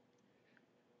stimulation.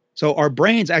 So our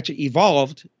brains actually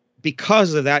evolved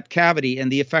because of that cavity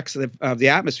and the effects of the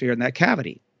atmosphere in that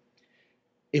cavity.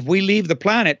 If we leave the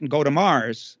planet and go to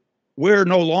Mars, we're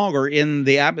no longer in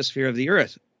the atmosphere of the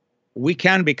Earth. We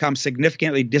can become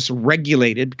significantly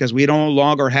dysregulated because we no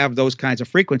longer have those kinds of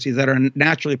frequencies that are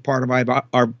naturally part of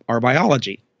our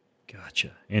biology.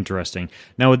 Gotcha. Interesting.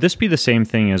 Now, would this be the same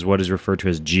thing as what is referred to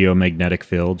as geomagnetic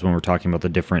fields when we're talking about the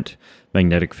different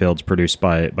magnetic fields produced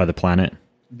by the planet?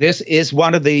 This is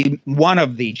one of the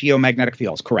geomagnetic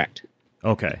fields, correct.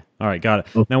 Okay. All right, got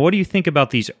it. Now, what do you think about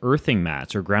these earthing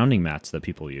mats or grounding mats that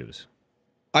people use?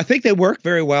 I think they work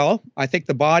very well. I think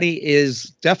the body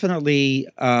is definitely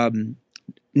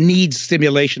needs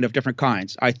stimulation of different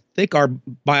kinds. I think our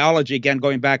biology, again,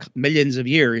 going back millions of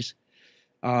years,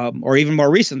 or even more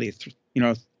recently,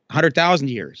 100,000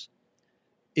 years,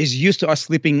 is used to us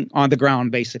sleeping on the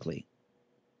ground, basically,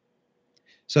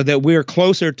 so that we're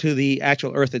closer to the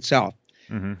actual Earth itself.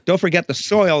 Mm-hmm. Don't forget the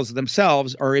soils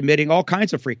themselves are emitting all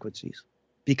kinds of frequencies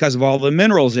because of all the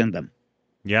minerals in them.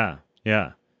 Yeah,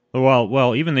 yeah.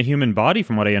 Well, even the human body,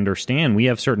 from what I understand, we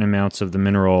have certain amounts of the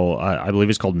mineral, I believe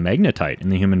it's called magnetite in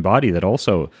the human body that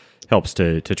also helps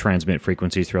to transmit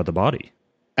frequencies throughout the body.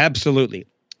 Absolutely.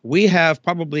 We have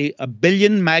probably 1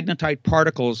 billion magnetite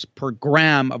particles per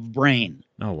gram of brain.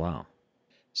 Oh, wow.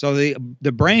 So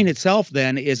the brain itself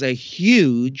then is a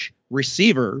huge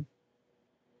receiver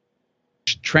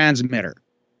transmitter.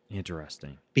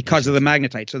 Interesting. Because of the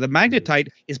magnetite. So the magnetite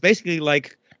is basically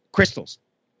like crystals.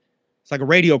 It's like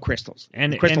radio crystals.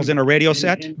 And crystals in a radio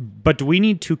set. But do we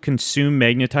need to consume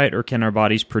magnetite, or can our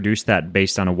bodies produce that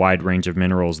based on a wide range of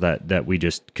minerals that we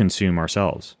just consume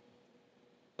ourselves?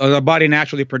 The body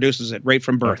naturally produces it right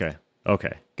from birth.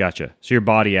 Okay, gotcha. So your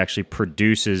body actually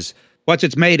produces... Once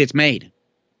it's made, it's made.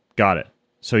 Got it.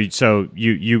 So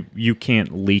you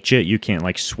can't leach it? You can't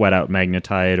like sweat out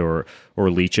magnetite or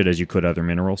leach it as you could other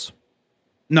minerals?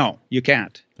 No, you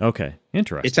can't. Okay,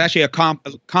 interesting. It's actually a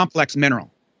complex mineral.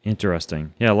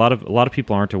 Interesting. Yeah, a lot of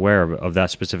people aren't aware of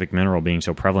that specific mineral being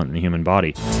so prevalent in the human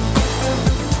body.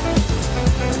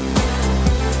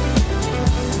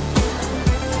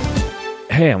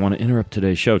 Hey, I want to interrupt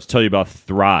today's show to tell you about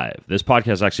Thrive. This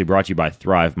podcast is actually brought to you by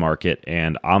Thrive Market,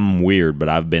 and I'm weird, but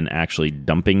I've been actually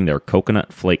dumping their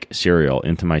coconut flake cereal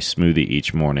into my smoothie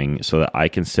each morning so that I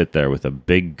can sit there with a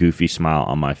big goofy smile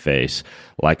on my face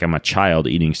like I'm a child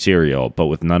eating cereal, but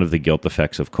with none of the guilt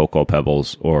effects of Cocoa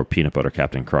Pebbles or Peanut Butter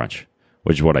Captain Crunch,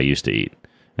 which is what I used to eat.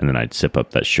 And then I'd sip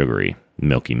up that sugary,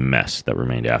 milky mess that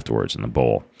remained afterwards in the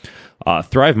bowl.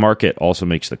 Thrive Market also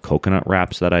makes the coconut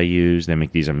wraps that I use. They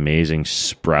make these amazing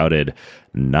sprouted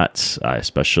nuts. I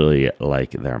especially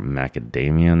like their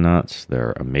macadamia nuts.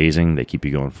 They're amazing. They keep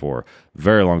you going for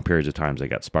very long periods of time. They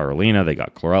got spirulina. They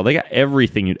got chlorella. They got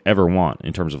everything you'd ever want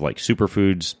in terms of like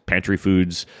superfoods, pantry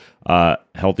foods,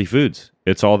 healthy foods.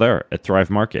 It's all there at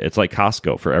Thrive Market. It's like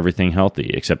Costco for everything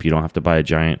healthy, except you don't have to buy a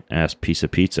giant ass piece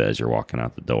of pizza as you're walking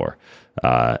out the door.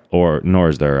 Nor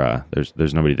is there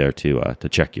there's nobody there to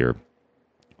check your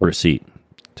receipt.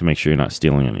 to make sure you're not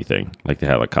stealing anything like they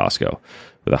have at Costco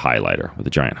with a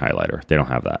giant highlighter. They don't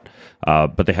have that.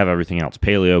 But they have everything else.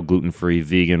 Paleo, gluten-free,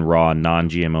 vegan, raw,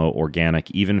 non-GMO, organic,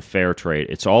 even fair trade.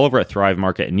 It's all over at Thrive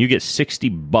Market, and you get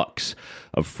 $60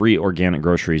 of free organic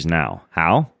groceries now.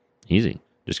 How? Easy.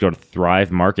 Just go to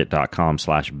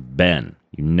thrivemarket.com/Ben.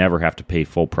 You never have to pay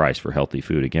full price for healthy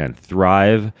food again.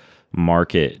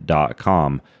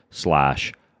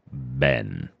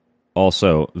 thrivemarket.com/Ben.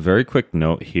 Also, very quick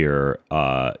note here.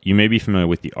 You may be familiar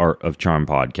with the Art of Charm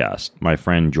podcast. My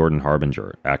friend Jordan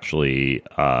Harbinger actually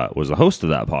was the host of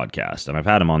that podcast, and I've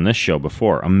had him on this show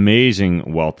before.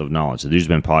 Amazing wealth of knowledge. The dude's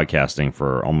been podcasting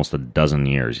for almost a dozen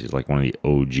years. He's like one of the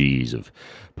OGs of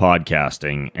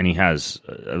podcasting, and he has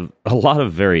a lot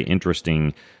of very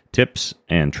interesting tips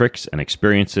and tricks and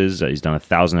experiences. He's done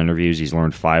 1,000 interviews. He's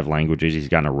learned 5 languages. He's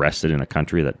gotten arrested in a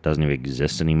country that doesn't even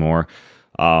exist anymore.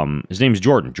 His name's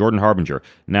Jordan Harbinger.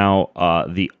 Now,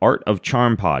 the Art of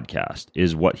Charm podcast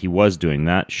is what he was doing.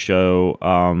 That show,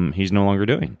 he's no longer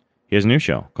doing. He has a new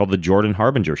show called The Jordan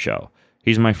Harbinger Show.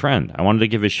 He's my friend. I wanted to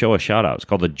give his show a shout out. It's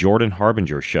called The Jordan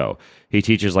Harbinger Show. He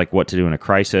teaches like what to do in a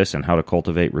crisis and how to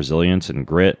cultivate resilience and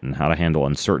grit and how to handle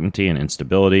uncertainty and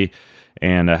instability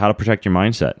and how to protect your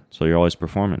mindset so you're always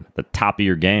performing at the top of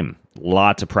your game.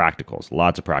 Lots of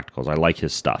practicals. I like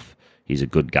his stuff. He's a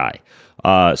good guy.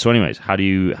 So anyways, how do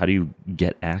you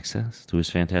get access to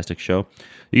his fantastic show?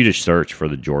 You just search for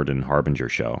The Jordan Harbinger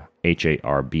Show.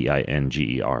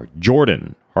 Harbinger.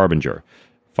 Jordan Harbinger.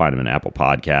 Find him in Apple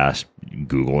Podcasts.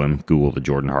 Google him. Google The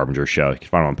Jordan Harbinger Show. You can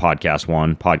find him on Podcast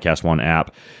One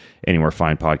app, anywhere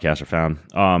fine podcasts are found.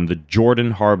 The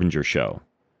Jordan Harbinger Show.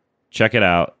 Check it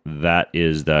out. That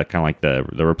is the kind of like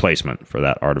the replacement for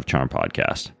that Art of Charm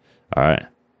podcast. All right,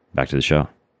 back to the show.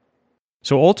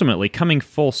 So ultimately, coming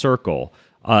full circle,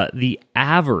 the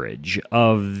average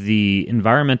of the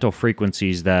environmental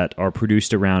frequencies that are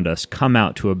produced around us come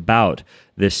out to about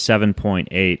this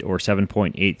 7.8 or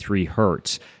 7.83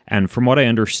 hertz. And from what I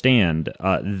understand,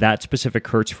 that specific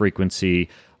hertz frequency,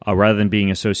 rather than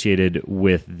being associated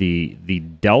with the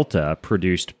delta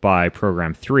produced by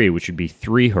program 3, which would be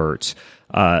 3 hertz,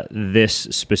 this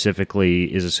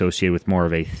specifically is associated with more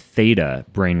of a theta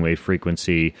brainwave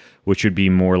frequency, which would be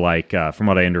more like, from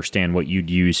what I understand, what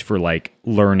you'd use for like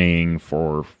learning,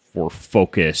 for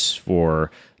focus,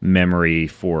 for memory,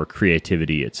 for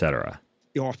creativity, etc.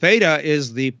 Your theta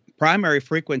is the primary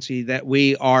frequency that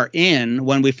we are in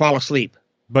when we fall asleep.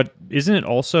 But isn't it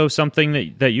also something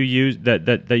that you use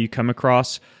that you come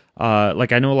across?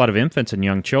 Like I know a lot of infants and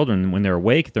young children, when they're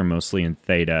awake, they're mostly in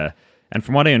theta. And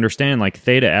from what I understand, like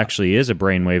theta actually is a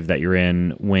brainwave that you're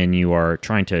in when you are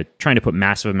trying to put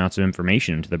massive amounts of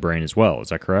information into the brain as well. Is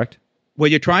that correct?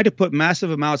 When you're trying to put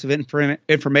massive amounts of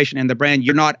information in the brain,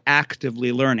 you're not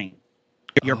actively learning.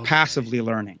 You're passively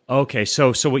learning. Okay,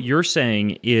 so what you're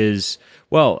saying is,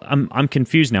 well, I'm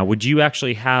confused now. Would you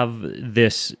actually have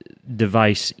this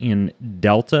device in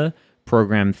Delta,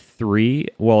 program 3,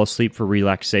 while asleep for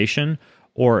relaxation,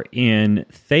 or in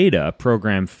Theta,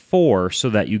 program 4, so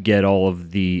that you get all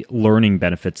of the learning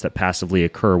benefits that passively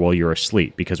occur while you're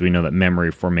asleep? Because we know that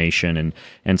memory formation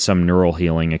and some neural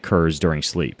healing occurs during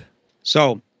sleep.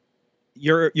 So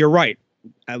you're right.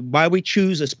 Why we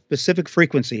choose a specific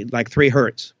frequency like 3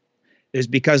 hertz is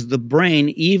because the brain,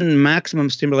 even maximum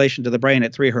stimulation to the brain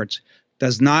at 3 hertz,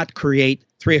 does not create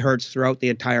 3 hertz throughout the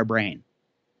entire brain.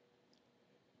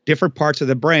 Different parts of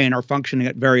the brain are functioning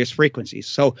at various frequencies.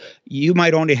 So you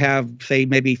might only have, say,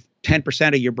 maybe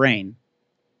 10% of your brain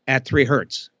at 3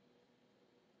 hertz.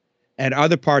 And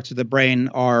other parts of the brain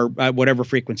are at whatever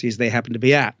frequencies they happen to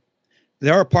be at.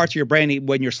 There are parts of your brain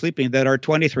when you're sleeping that are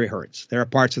 23 hertz. There are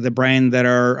parts of the brain that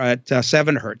are at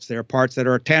 7 hertz. There are parts that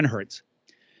are at 10 hertz.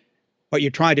 What you're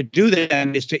trying to do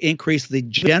then is to increase the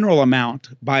general amount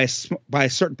by a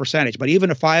certain percentage. But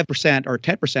even a 5% or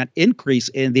 10% increase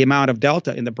in the amount of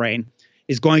delta in the brain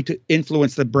is going to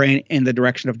influence the brain in the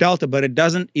direction of delta, but it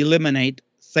doesn't eliminate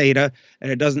theta,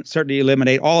 and it doesn't certainly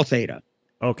eliminate all theta.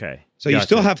 Okay. So gotcha. You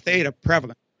still have theta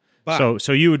prevalent. But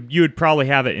so you would probably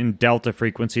have it in delta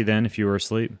frequency then if you were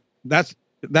asleep? That's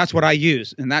what I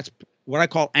use, and that's what I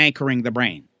call anchoring the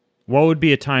brain. What would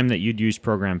be a time that you'd use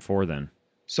program 4 then?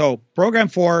 So program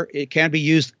 4, it can be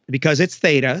used because it's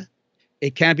theta.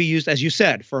 It can be used, as you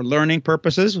said, for learning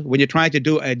purposes. When you're trying to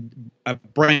do a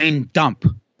brain dump,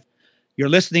 you're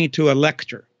listening to a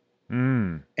lecture.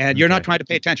 And you're not trying to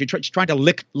pay attention. You're trying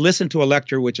to listen to a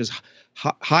lecture, which is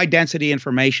high density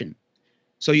information.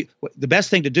 So the best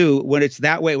thing to do when it's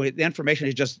that way, when the information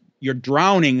is just, you're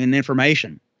drowning in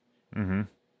information,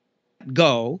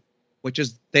 go, which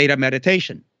is theta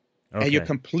meditation. Okay. And you're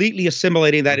completely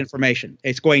assimilating that information.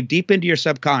 It's going deep into your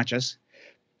subconscious,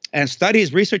 And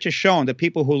research has shown that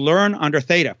people who learn under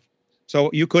theta, so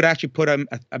you could actually put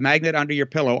a magnet under your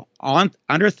pillow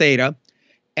under theta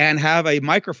and have a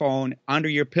microphone under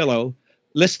your pillow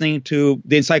listening to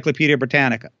the Encyclopedia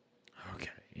Britannica.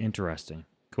 Okay, interesting.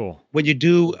 Cool. When you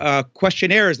do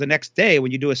questionnaires the next day,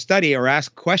 when you do a study or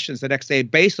ask questions the next day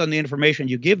based on the information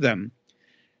you give them,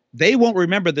 they won't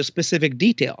remember the specific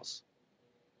details,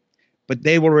 but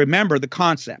they will remember the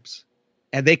concepts.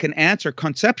 And they can answer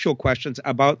conceptual questions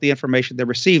about the information they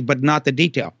received, but not the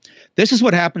detail. This is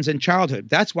what happens in childhood.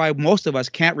 That's why most of us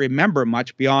can't remember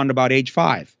much beyond about age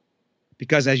 5.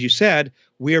 Because as you said,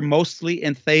 we're mostly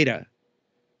in theta.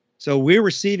 So we're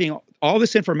receiving all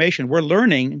this information. We're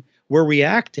learning, we're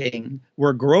reacting,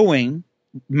 we're growing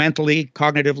mentally,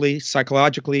 cognitively,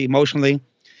 psychologically, emotionally.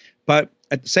 But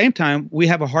at the same time, we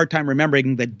have a hard time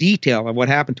remembering the detail of what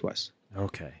happened to us.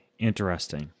 Okay,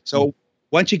 interesting. So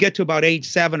once you get to about age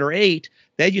 7 or 8,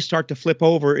 then you start to flip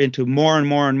over into more and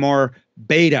more and more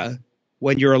beta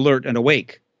when you're alert and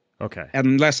awake. Okay.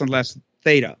 And less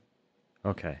theta.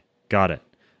 Okay. Got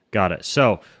it.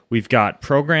 So we've got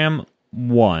program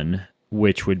 1,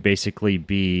 which would basically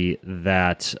be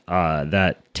that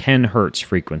 10 hertz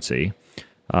frequency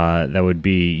that would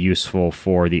be useful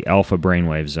for the alpha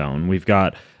brainwave zone. We've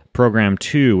got program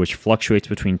 2, which fluctuates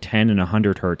between 10 and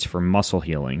 100 hertz for muscle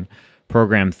healing.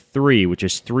 Program 3, which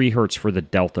is 3 hertz for the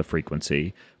delta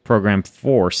frequency. Program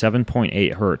 4,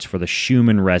 7.8 hertz for the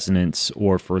Schumann resonance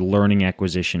or for learning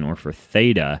acquisition or for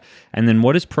theta. And then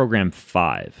what is program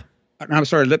 5? I'm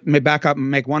sorry, let me back up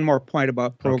and make one more point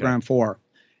about program 4.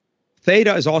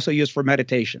 Theta is also used for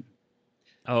meditation.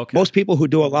 Oh, okay. Most people who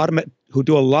do a lot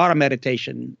of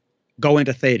meditation go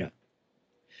into theta.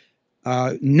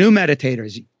 New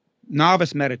meditators,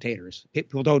 novice meditators,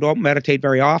 people who don't meditate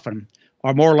very often,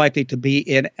 are more likely to be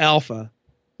in alpha,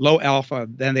 low alpha,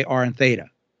 than they are in theta.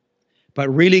 But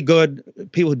really good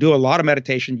people who do a lot of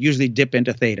meditation usually dip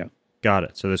into theta. Got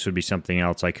it. So this would be something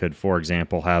else I could, for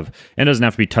example, have, and it doesn't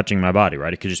have to be touching my body,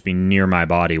 right? It could just be near my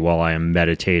body while I am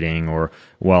meditating or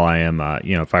while I am,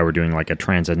 if I were doing like a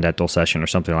transcendental session or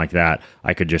something like that,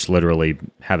 I could just literally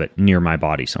have it near my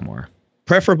body somewhere.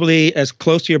 Preferably as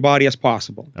close to your body as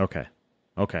possible. Okay.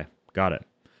 Got it.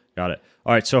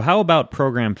 All right. So how about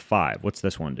program 5? What's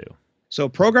this one do? So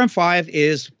program 5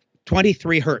 is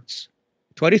 23 hertz.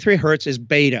 23 hertz is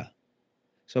beta.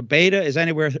 So beta is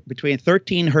anywhere between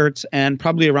 13 hertz and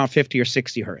probably around 50 or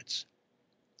 60 hertz.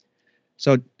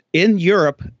 So in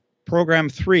Europe, program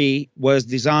 3 was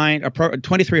designed,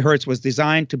 23 hertz was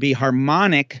designed to be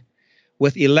harmonic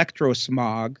with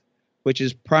electrosmog, which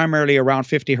is primarily around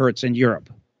 50 hertz in Europe.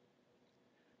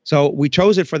 So we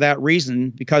chose it for that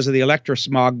reason because of the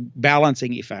electrosmog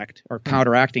balancing effect or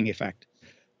counteracting effect.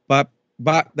 But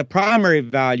the primary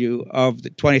value of the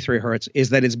 23 hertz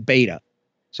is that it's beta.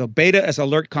 So beta is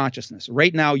alert consciousness.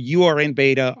 Right now, you are in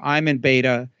beta. I'm in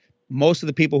beta. Most of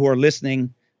the people who are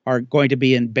listening are going to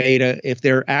be in beta if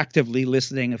they're actively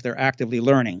listening, if they're actively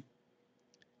learning.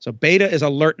 So beta is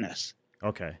alertness.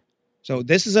 Okay. So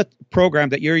this is a program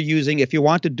that you're using if you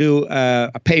want to do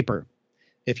a paper,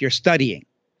 if you're studying,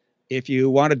 if you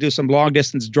want to do some long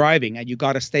distance driving and you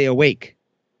got to stay awake.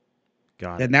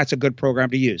 Then that's a good program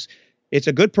to use. It's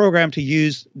a good program to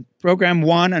use. Program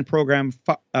 1 and program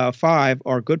 5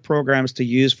 are good programs to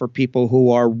use for people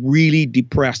who are really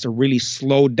depressed or really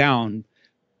slowed down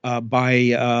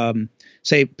by,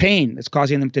 say, pain that's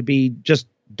causing them to be just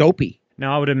dopey.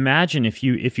 Now, I would imagine if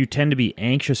you tend to be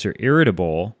anxious or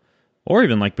irritable, or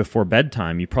even like before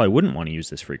bedtime, you probably wouldn't want to use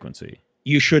this frequency.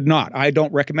 You should not. I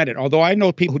don't recommend it. Although I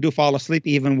know people who do fall asleep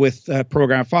even with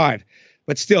program 5.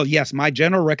 But still, yes, my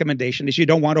general recommendation is you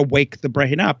don't want to wake the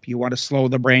brain up. You want to slow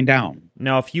the brain down.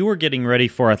 Now, if you were getting ready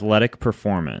for athletic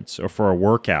performance or for a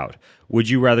workout, would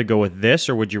you rather go with this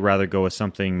or would you rather go with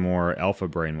something more alpha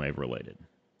brainwave related?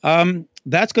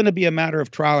 That's going to be a matter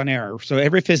of trial and error. So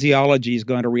every physiology is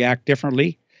going to react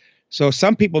differently. So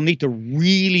some people need to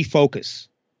really focus.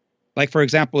 Like, for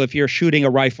example, if you're shooting a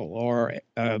rifle or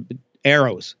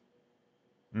arrows,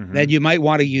 then you might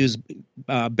want to use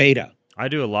beta. I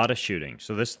do a lot of shooting,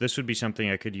 so this would be something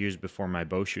I could use before my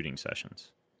bow shooting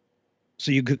sessions.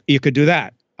 So you could do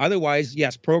that. Otherwise,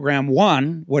 yes, program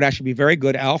 1 would actually be very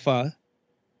good. Alpha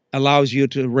allows you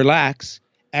to relax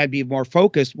and be more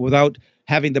focused without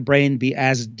having the brain be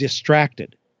as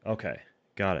distracted. Okay,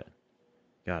 got it.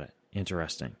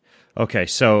 Interesting. Okay,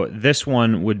 so this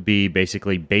one would be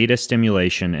basically beta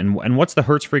stimulation, and what's the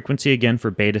hertz frequency again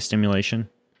for beta stimulation?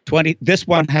 20. This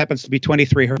one happens to be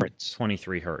 23 hertz.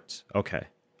 23 hertz. Okay.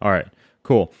 All right.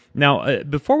 Cool. Now,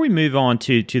 before we move on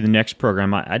to the next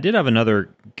program, I did have another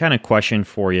kind of question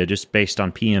for you just based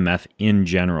on PEMF in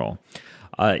general.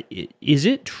 Is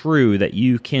it true that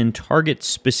you can target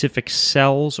specific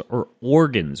cells or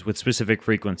organs with specific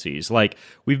frequencies? Like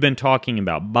we've been talking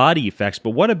about body effects,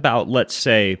 but what about, let's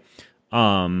say,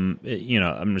 I'm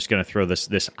just going to throw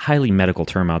this highly medical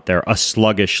term out there, a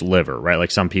sluggish liver, right?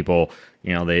 Like some people,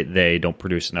 they don't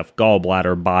produce enough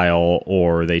gallbladder bile,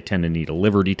 or they tend to need a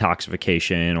liver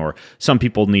detoxification, or some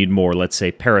people need more, let's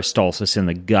say, peristalsis in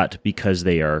the gut because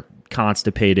they are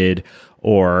constipated,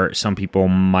 or some people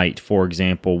might, for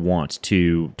example, want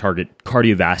to target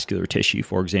cardiovascular tissue,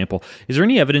 for example. Is there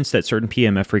any evidence that certain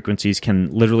PEMF frequencies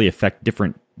can literally affect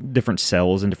different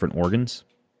cells and different organs?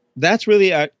 That's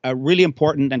really a really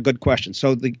important and good question.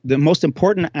 So the most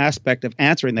important aspect of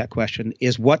answering that question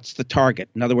is, what's the target?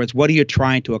 In other words, what are you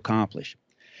trying to accomplish?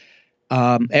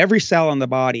 Every cell in the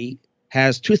body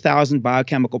has 2,000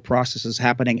 biochemical processes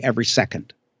happening every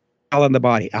second. Cell in the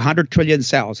body, 100 trillion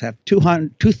cells have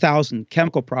 2,000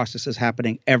 chemical processes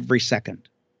happening every second.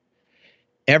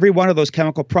 Every one of those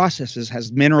chemical processes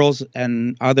has minerals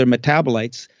and other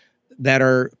metabolites that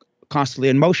are constantly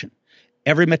in motion.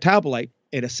 Every metabolite,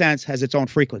 in a sense, has its own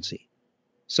frequency.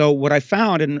 So what I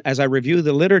found, and as I review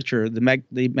the literature, the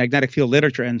magnetic field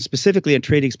literature, and specifically in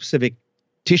treating specific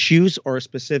tissues or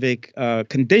specific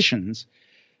conditions,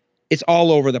 it's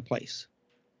all over the place.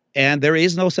 And there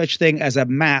is no such thing as a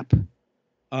map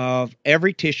of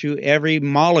every tissue, every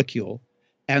molecule,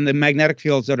 and the magnetic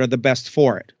fields that are the best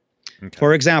for it. Okay.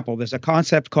 For example, there's a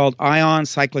concept called ion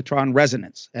cyclotron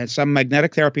resonance, and some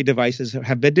magnetic therapy devices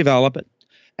have been developed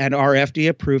and are FDA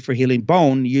approved for healing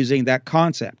bone using that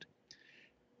concept.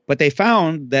 But they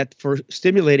found that for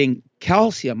stimulating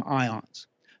calcium ions,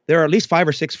 there are at least 5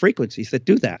 or 6 frequencies that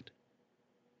do that.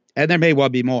 And there may well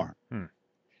be more.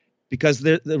 Because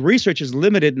the research is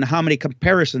limited in how many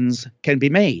comparisons can be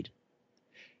made.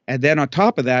 And then on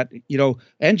top of that,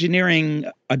 engineering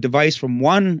a device from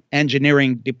one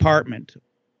engineering department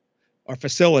or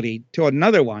facility to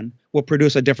another one will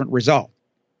produce a different result.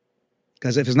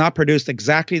 Because if it's not produced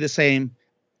exactly the same,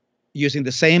 using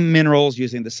the same minerals,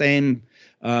 using the same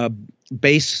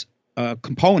base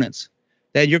components,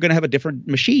 then you're going to have a different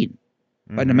machine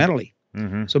fundamentally.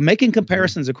 Mm-hmm. So making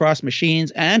comparisons across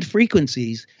machines and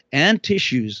frequencies and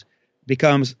tissues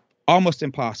becomes almost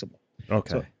impossible. Okay.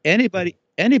 So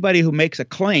anybody who makes a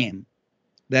claim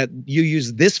that you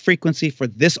use this frequency for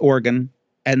this organ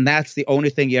and that's the only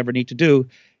thing you ever need to do,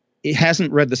 it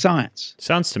hasn't read the science.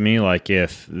 Sounds to me like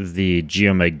if the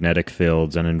geomagnetic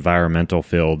fields and environmental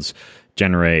fields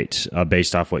generate,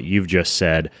 based off what you've just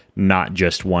said, not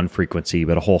just one frequency,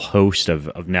 but a whole host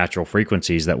of natural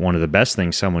frequencies, that one of the best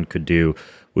things someone could do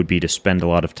would be to spend a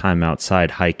lot of time outside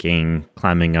hiking,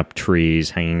 climbing up trees,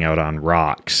 hanging out on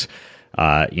rocks,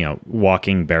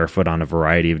 walking barefoot on a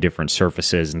variety of different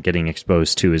surfaces and getting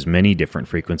exposed to as many different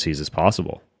frequencies as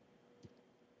possible.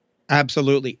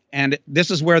 Absolutely. And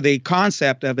this is where the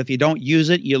concept of if you don't use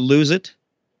it, you lose it,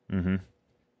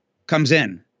 comes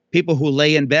in. People who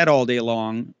lay in bed all day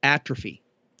long atrophy.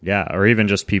 Yeah, or even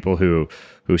just people who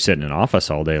sit in an office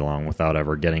all day long without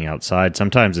ever getting outside.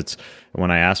 Sometimes it's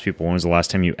when I ask people, when was the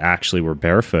last time you actually were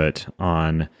barefoot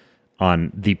on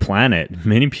the planet,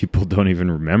 many people don't even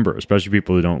remember, especially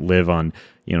people who don't live on,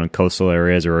 in coastal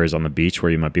areas or areas on the beach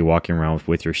where you might be walking around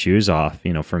with your shoes off.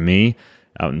 For me,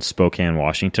 out in Spokane,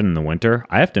 Washington in the winter,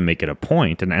 I have to make it a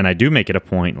point, and I do make it a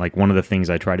point, like one of the things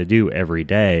I try to do every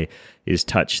day is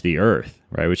touch the earth,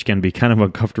 right? Which can be kind of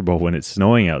uncomfortable when it's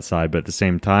snowing outside, but at the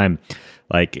same time,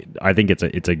 like I think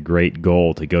it's a great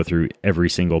goal to go through every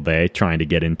single day trying to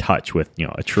get in touch with,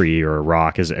 a tree or a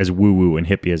rock, as woo-woo and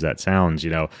hippie as that sounds,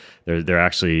 there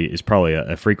actually is probably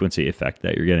a frequency effect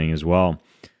that you're getting as well.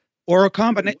 Or a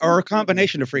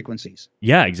combination of frequencies.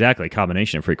 Yeah, exactly.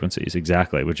 Combination of frequencies,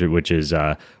 exactly. Which is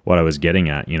what I was getting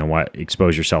at. Why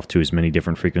expose yourself to as many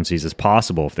different frequencies as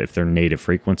possible if they're native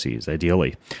frequencies,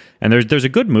 ideally. And there's a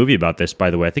good movie about this,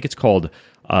 by the way. I think it's called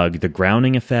The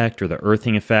Grounding Effect or The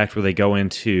Earthing Effect, where they go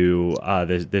into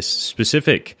this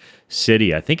specific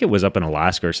city. I think it was up in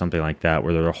Alaska or something like that,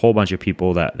 where there were a whole bunch of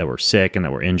people that were sick and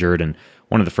that were injured. And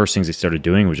one of the first things they started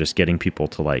doing was just getting people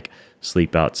to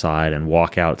sleep outside and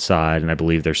walk outside. And I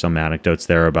believe there's some anecdotes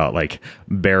there about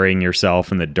burying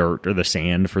yourself in the dirt or the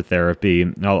sand for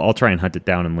therapy. I'll try and hunt it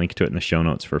down and link to it in the show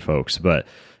notes for folks. But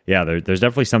yeah, there's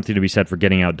definitely something to be said for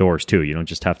getting outdoors too. You don't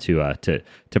just have to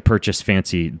purchase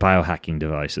fancy biohacking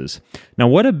devices. Now,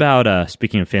 what about,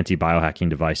 speaking of fancy biohacking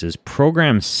devices,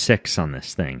 program 6 on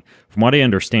this thing? From what I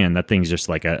understand, that thing's just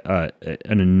like an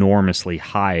enormously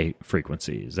high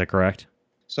frequency. Is that correct?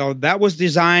 So that was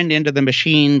designed into the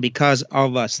machine because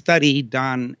of a study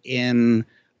done in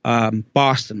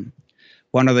Boston,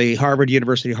 one of the Harvard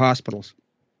University hospitals.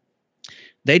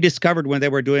 They discovered when they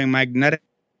were doing magnetic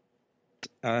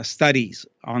studies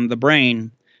on the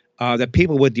brain that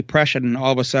people with depression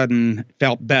all of a sudden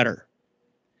felt better.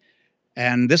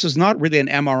 And this is not really an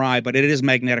MRI, but it is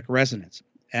magnetic resonance.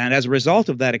 And as a result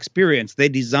of that experience, they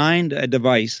designed a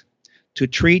device to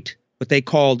treat what they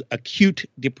called acute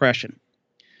depression.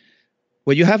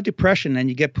 When you have depression and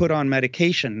you get put on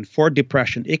medication for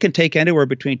depression, it can take anywhere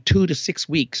between 2 to 6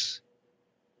 weeks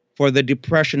for the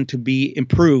depression to be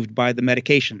improved by the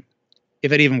medication,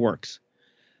 if it even works.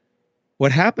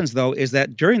 What happens, though, is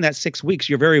that during that 6 weeks,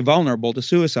 you're very vulnerable to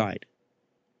suicide.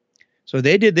 So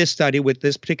they did this study with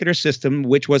this particular system,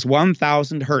 which was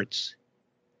 1,000 hertz,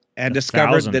 and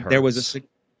discovered that there was a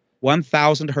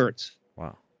 1,000 hertz.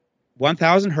 Wow.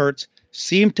 1,000 hertz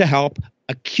seemed to help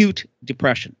acute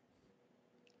depression.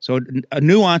 So a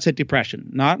nuance at depression,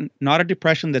 not a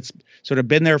depression that's sort of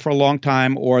been there for a long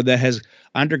time or that has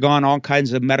undergone all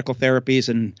kinds of medical therapies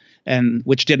and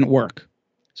which didn't work.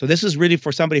 So this is really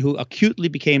for somebody who acutely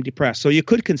became depressed. So you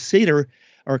could consider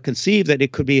or conceive that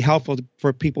it could be helpful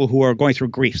for people who are going through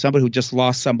grief, somebody who just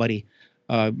lost somebody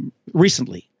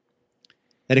recently,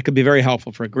 that it could be very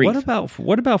helpful for grief.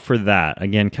 What about for that?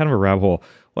 Again, kind of a rabbit hole.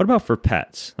 What about for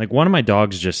pets? Like one of my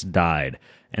dogs just died,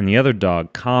 and the other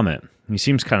dog, Comet, he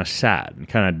seems kind of sad and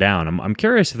kind of down. I'm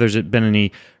curious if there's been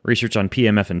any research on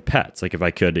PMF in pets. Like if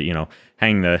I could,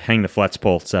 hang the Fletch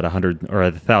pulse at 100 or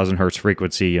 1,000 hertz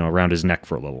frequency, around his neck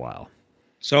for a little while.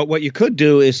 So what you could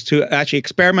do is to actually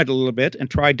experiment a little bit and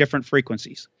try different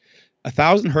frequencies.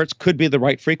 1,000 hertz could be the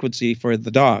right frequency for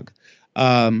the dog,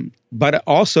 but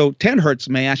also 10 hertz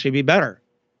may actually be better,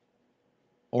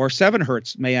 or 7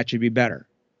 hertz may actually be better.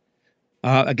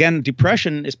 Again,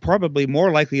 depression is probably more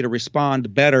likely to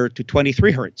respond better to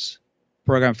 23 hertz,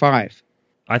 program 5.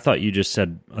 I thought you just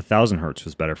said 1,000 hertz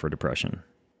was better for depression.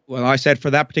 Well, I said for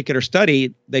that particular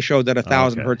study, they showed that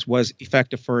 1,000 hertz was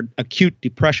effective for acute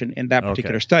depression in that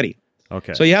particular study.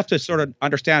 Okay. So you have to sort of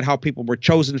understand how people were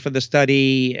chosen for the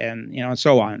study and, and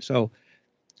so on. So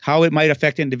how it might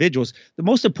affect individuals. The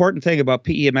most important thing about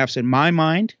PEMFs in my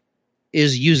mind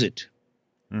is use it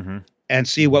and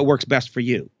see what works best for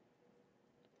you.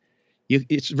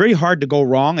 It's very hard to go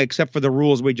wrong, except for the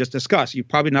rules we just discussed. You're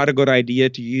probably not a good idea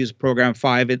to use program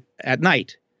 5 at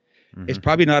night. It's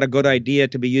probably not a good idea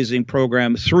to be using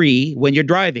program 3 when you're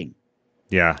driving.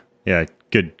 Yeah.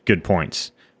 Good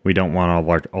points. We don't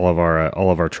want all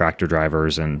of our tractor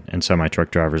drivers and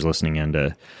semi-truck drivers listening in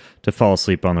to fall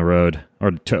asleep on the road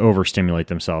or to overstimulate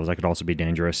themselves. That could also be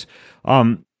dangerous.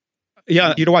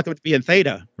 Yeah, you don't want them to be in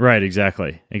theta. Right,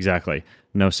 exactly.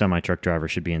 No semi-truck driver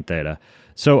should be in theta.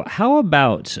 So how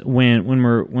about when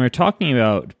we're talking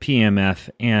about PMF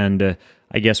and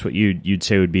I guess what you'd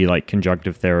say would be like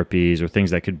conjunctive therapies or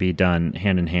things that could be done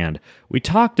hand in hand. We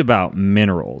talked about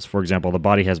minerals. For example, the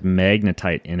body has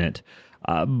magnetite in it.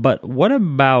 But what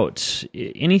about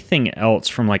anything else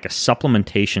from like a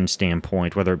supplementation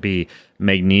standpoint, whether it be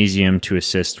magnesium to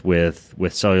assist with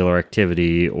cellular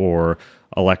activity or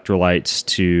electrolytes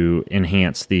to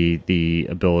enhance the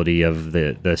ability of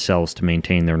the cells to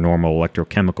maintain their normal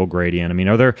electrochemical gradient? I mean,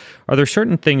 are there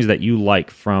certain things that you like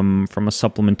from a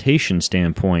supplementation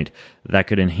standpoint that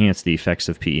could enhance the effects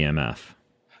of PEMF?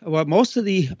 Well, most of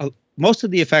the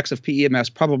effects of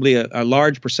PEMFs, probably a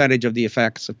large percentage of the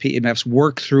effects of PEMFs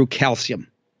work through calcium.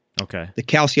 Okay. The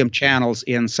calcium channels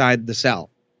inside the cell.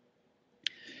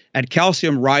 And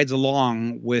calcium rides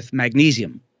along with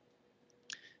magnesium.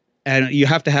 And you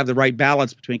have to have the right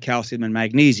balance between calcium and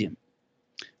magnesium.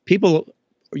 People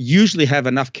usually have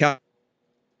enough calcium,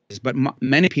 but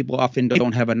many people often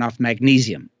don't have enough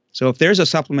magnesium. So if there's a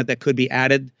supplement that could be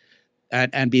added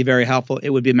and be very helpful,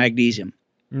 it would be magnesium.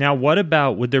 Now, what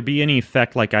about, would there be any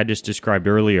effect like I just described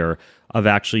earlier of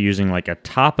actually using like a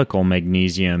topical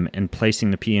magnesium and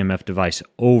placing the PEMF device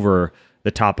over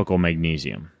the topical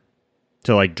magnesium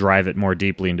to like drive it more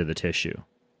deeply into the tissue?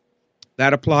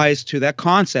 That applies to that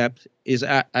concept is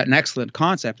an excellent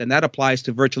concept, and that applies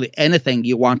to virtually anything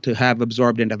you want to have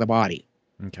absorbed into the body.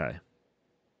 Okay.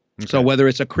 So whether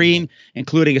it's a cream,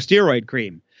 including a steroid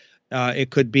cream, it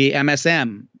could be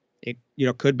MSM, it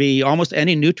could be almost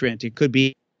any nutrient. It could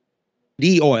be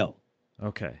D oil.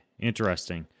 Okay,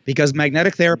 interesting. Because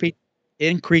magnetic therapy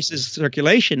increases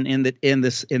circulation in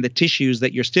the tissues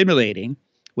that you're stimulating.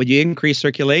 When you increase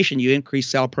circulation, you increase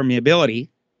cell permeability.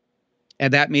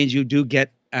 And that means you do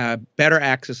get better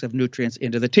access of nutrients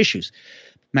into the tissues.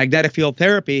 Magnetic field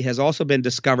therapy has also been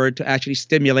discovered to actually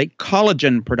stimulate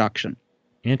collagen production.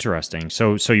 Interesting.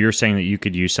 So you're saying that you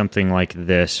could use something like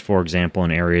this, for example,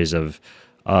 in areas of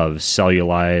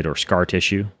cellulite or scar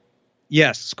tissue?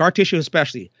 Yes, scar tissue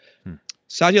especially.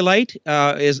 Cellulite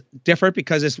is different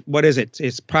because what is it?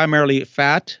 It's primarily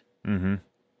fat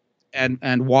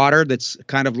and water that's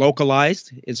kind of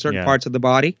localized in certain parts of the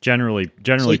body. Generally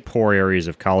poor areas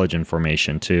of collagen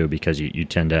formation too, because you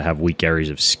tend to have weak areas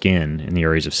of skin in the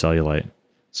areas of cellulite.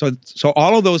 So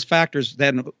all of those factors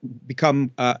then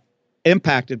become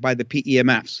impacted by the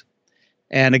PEMFs.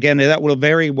 And again, that will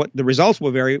vary. What the results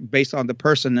will vary based on the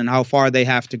person and how far they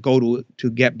have to go to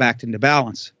get back into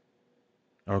balance.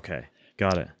 Okay,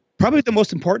 got it. Probably the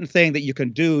most important thing that you can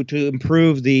do to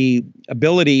improve the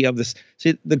ability of this.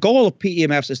 See, the goal of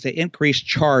PEMFs is to increase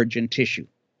charge in tissue.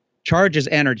 Charge is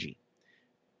energy.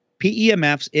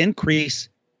 PEMFs increase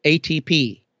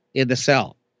ATP in the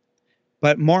cell.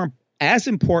 But as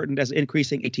important as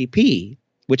increasing ATP,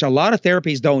 which a lot of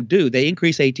therapies don't do, they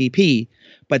increase ATP,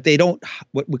 but they don't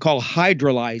what we call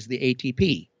hydrolyze the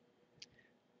ATP.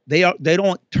 They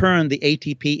don't turn the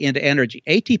ATP into energy.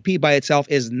 ATP by itself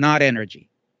is not energy.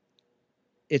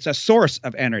 It's a source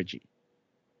of energy.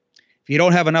 If you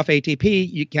don't have enough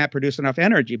ATP, you can't produce enough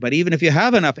energy. But even if you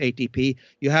have enough ATP,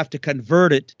 you have to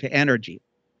convert it to energy.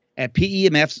 And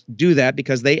PEMFs do that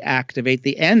because they activate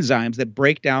the enzymes that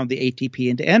break down the ATP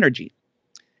into energy.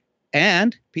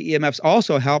 And PEMFs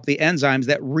also help the enzymes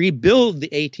that rebuild the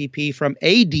ATP from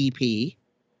ADP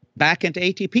back into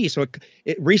ATP. So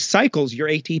it recycles your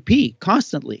ATP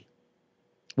constantly,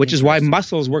 which is why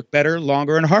muscles work better,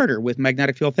 longer, and harder with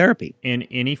magnetic field therapy. And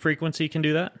any frequency can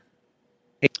do that?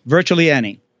 Virtually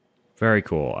any. Very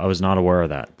cool. I was not aware of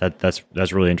that.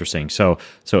 That's really interesting. So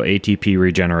ATP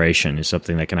regeneration is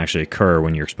something that can actually occur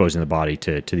when you're exposing the body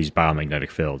to these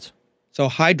biomagnetic fields. So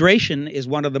hydration is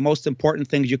one of the most important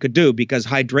things you could do, because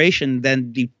hydration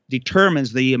then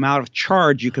determines the amount of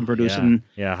charge you can produce.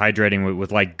 Hydrating with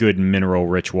like good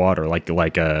mineral-rich water,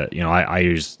 I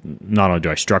use, not only do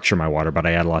I structure my water, but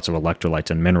I add lots of electrolytes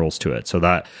and minerals to it. So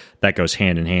that goes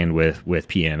hand in hand with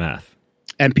PEMF.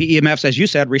 And PEMFs, as you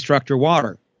said, restructure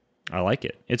water. I like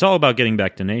it. It's all about getting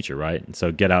back to nature, right? And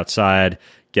so get outside,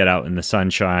 get out in the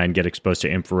sunshine, get exposed to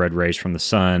infrared rays from the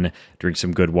sun, drink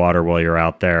some good water while you're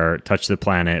out there, touch the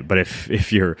planet. But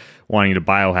if you're wanting to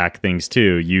biohack things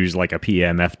too, use like a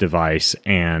PEMF device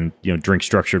and drink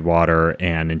structured water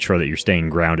and ensure that you're staying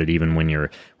grounded even when you're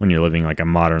living like a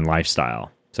modern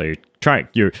lifestyle. So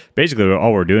you're basically,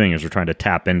 all we're doing is we're trying to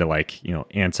tap into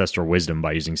ancestral wisdom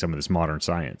by using some of this modern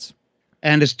science.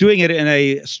 And it's doing it in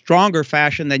a stronger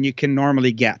fashion than you can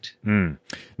normally get.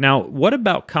 Now, what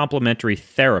about complementary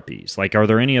therapies? Like, are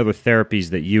there any other therapies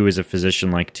that you as a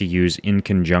physician like to use in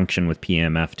conjunction with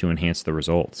PEMF to enhance the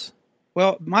results?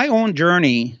 Well, my own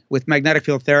journey with magnetic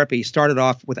field therapy started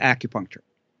off with acupuncture.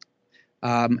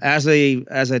 As a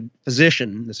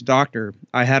physician, as a doctor,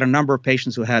 I had a number of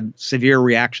patients who had severe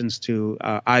reactions to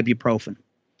ibuprofen.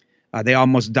 They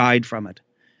almost died from it.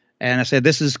 And I said,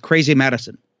 this is crazy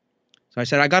medicine. So I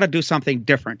said, I got to do something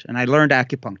different. And I learned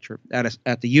acupuncture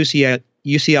at the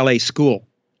UCLA school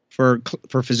for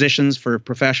physicians, for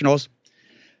professionals.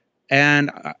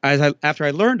 And after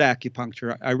I learned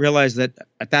acupuncture, I realized that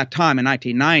at that time in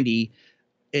 1990,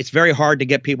 it's very hard to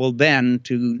get people then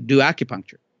to do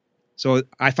acupuncture. So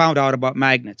I found out about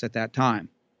magnets at that time.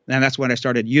 And that's when I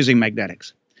started using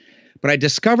magnetics. But I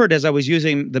discovered as I was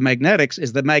using the magnetics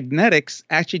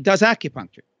actually does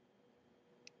acupuncture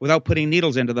without putting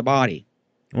needles into the body.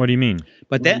 What do you mean?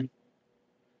 But then,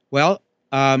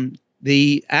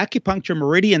 the acupuncture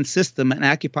meridian system and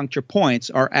acupuncture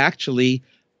points are actually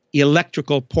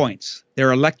electrical points.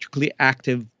 They're electrically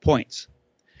active points.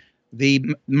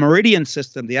 The meridian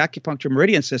system, the acupuncture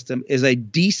meridian system, is a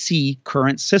DC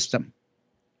current system.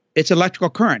 It's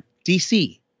electrical current,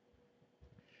 DC.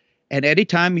 And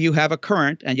anytime you have a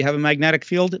current and you have a magnetic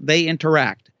field, they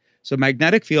interact. So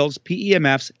magnetic fields,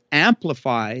 PEMFs,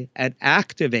 amplify and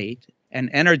activate and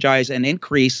energize and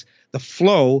increase the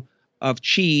flow of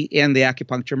chi in the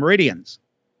acupuncture meridians.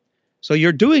 So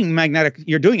you're doing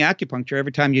acupuncture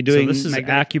every time you're doing. So this is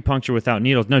acupuncture without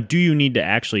needles. Now, do you need to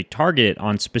actually target it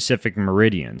on specific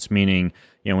meridians? Meaning,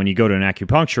 when you go to an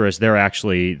acupuncturist,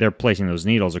 they're placing those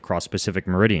needles across specific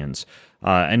meridians.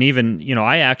 And even,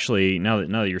 I actually, now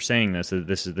that you're saying this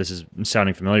is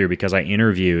sounding familiar, because I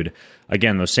interviewed,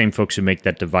 again, those same folks who make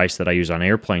that device that I use on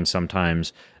airplanes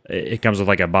sometimes. It comes with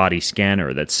like a body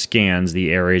scanner that scans the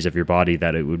areas of your body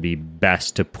that it would be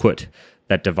best to put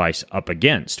that device up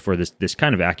against for this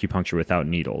kind of acupuncture without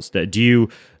needles. Do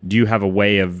you have a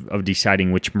way of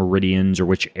deciding which meridians or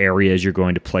which areas you're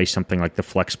going to place something like the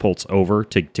Flex Pulse over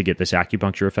to get this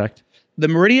acupuncture effect? The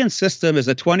meridian system is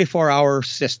a 24-hour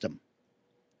system.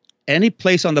 Any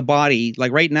place on the body,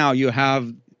 like right now you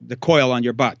have the coil on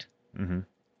your butt. Mm-hmm.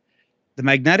 The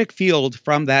magnetic field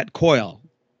from that coil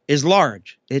is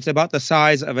large. It's about the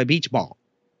size of a beach ball.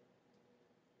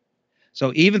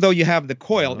 So even though you have the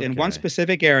coil in one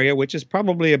specific area, which is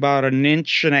probably about 1.5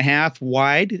 inches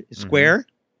wide square,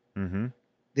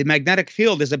 the magnetic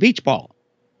field is a beach ball.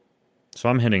 So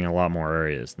I'm hitting a lot more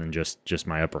areas than just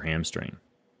my upper hamstring.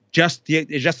 Just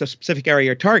a specific area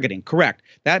you're targeting. Correct.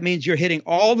 That means you're hitting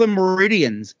all the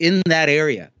meridians in that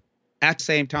area at the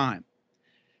same time.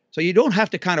 So you don't have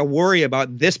to kind of worry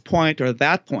about this point or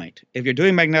that point. If you're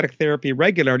doing magnetic therapy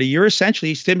regularly, you're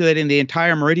essentially stimulating the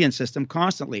entire meridian system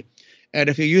constantly. And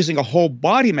if you're using a whole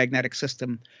body magnetic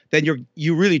system, then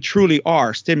you really truly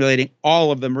are stimulating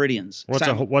all of the meridians.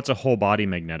 What's a whole body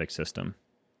magnetic system?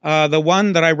 The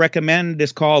one that I recommend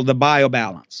is called the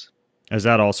BioBalance. Is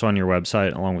that also on your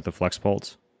website along with the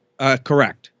FlexPulse?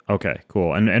 Correct. Okay,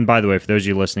 cool. And by the way, for those of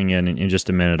you listening in just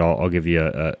a minute, I'll give you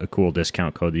a cool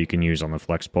discount code that you can use on the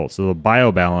FlexPulse. So the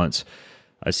BioBalance,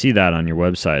 I see that on your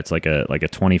website. It's like a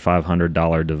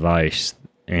 $2,500 device,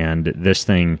 and this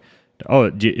thing,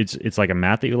 it's like a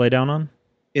mat that you lay down on?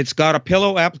 It's got a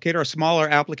pillow applicator, a smaller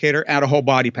applicator, and a whole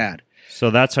body pad.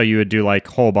 So that's how you would do like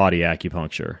whole body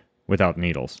acupuncture without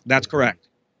needles. That's correct.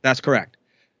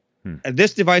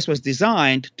 This device was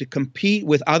designed to compete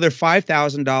with other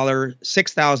 $5,000,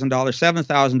 $6,000,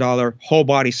 $7,000 whole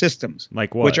body systems.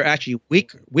 Like what? Which are actually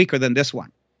weaker than this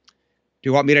one. Do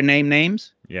you want me to name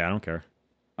names? Yeah, I don't care.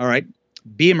 All right.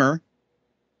 Beamer,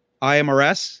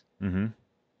 IMRS,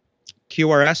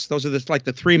 QRS. Those are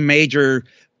the three major,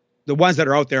 the ones that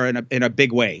are out there in a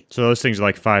big way. So those things are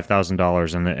like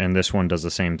 $5,000, and this one does the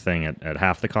same thing at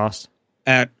half the cost?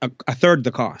 At a third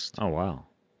the cost. Oh, wow.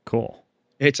 Cool.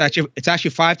 It's actually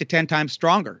 5 to 10 times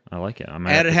stronger. I like it. I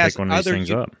might have to pick one of these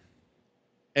things up.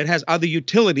 It has other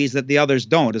utilities that the others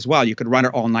don't as well. You could run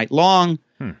it all night long.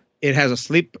 It has a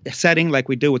sleep setting like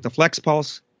we do with the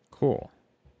FlexPulse. Cool.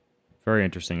 Very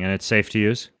interesting. And it's safe to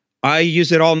use? I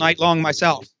use it all night long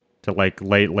myself. To like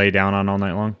lay down on all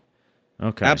night long?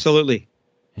 Okay. Absolutely.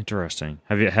 Interesting.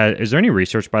 Is there any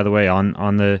research, by the way,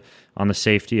 on the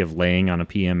safety of laying on a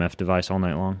PEMF device all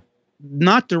night long?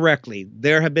 Not directly.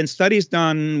 There have been studies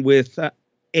done with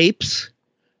apes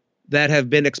that have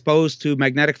been exposed to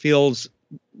magnetic fields,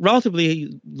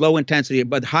 relatively low intensity,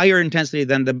 but higher intensity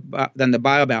than the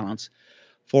BioBalance,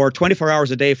 for 24 hours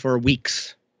a day for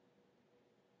weeks,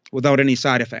 without any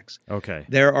side effects. Okay.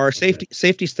 There are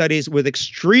safety studies with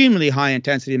extremely high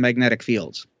intensity magnetic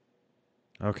fields.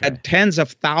 Okay. At tens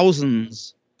of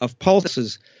thousands of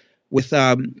pulses with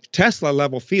Tesla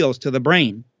level fields to the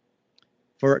brain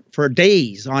for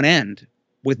days on end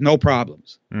with no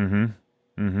problems.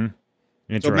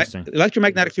 Interesting. So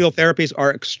electromagnetic field therapies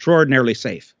are extraordinarily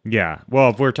safe. Yeah. Well,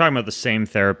 if we're talking about the same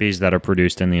therapies that are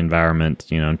produced in the environment,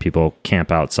 and people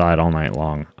camp outside all night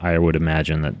long, I would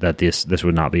imagine that this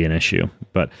would not be an issue.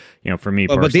 But, for me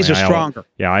personally, but these are stronger.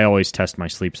 I always test my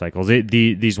sleep cycles.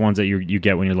 These ones that you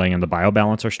get when you're laying on the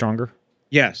BioBalance are stronger?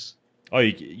 Yes. Oh,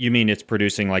 you mean it's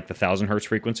producing like the 1,000 hertz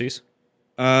frequencies?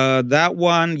 That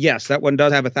one, yes, that one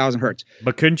does have 1,000 hertz.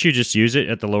 But couldn't you just use it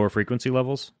at the lower frequency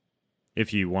levels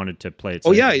if you wanted to play it?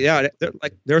 Oh, yeah.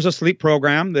 There's a sleep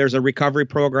program. There's a recovery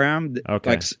program.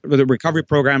 Okay. The recovery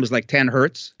program is like 10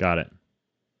 hertz. Got it.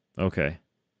 Okay.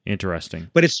 Interesting.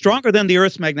 But it's stronger than the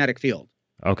Earth's magnetic field.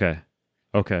 Okay.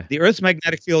 The Earth's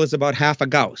magnetic field is about half a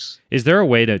Gauss. Is there a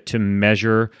way to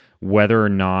measure whether or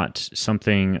not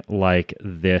something like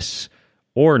this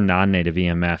or non-native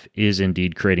EMF is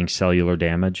indeed creating cellular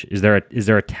damage? Is there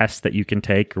a test that you can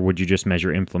take, or would you just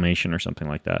measure inflammation or something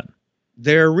like that?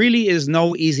 There really is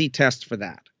no easy test for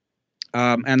that.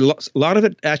 And a lot of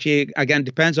it actually, again,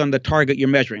 depends on the target you're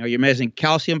measuring. Are you measuring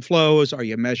calcium flows? Are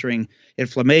you measuring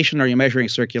inflammation? Are you measuring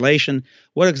circulation?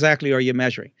 What exactly are you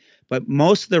measuring? But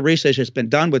most of the research that's been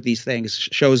done with these things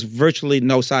shows virtually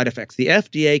no side effects. The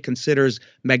FDA considers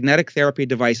magnetic therapy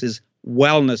devices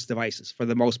wellness devices for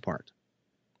the most part.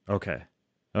 Okay,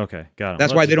 got it.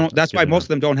 That's why they don't. That's why most of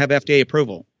them don't have FDA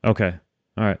approval. Okay,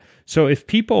 all right. So if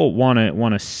people want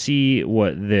to see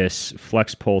what this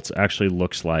FlexPulse actually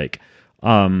looks like,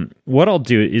 what I'll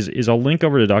do is I'll link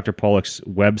over to Dr. Pawluk's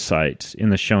website in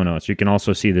the show notes. You can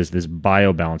also see this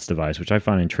BioBalance device, which I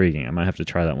find intriguing. I might have to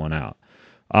try that one out.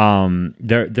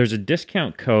 There's a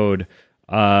discount code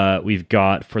we've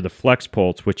got for the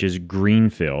FlexPulse, which is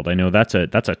Greenfield. I know that's a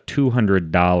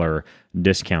 $200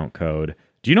 discount code.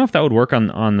 Do you know if that would work on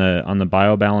the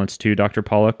BioBalance too, Dr.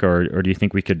 Pawluk, or do you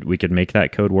think we could make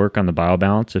that code work on the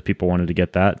BioBalance if people wanted to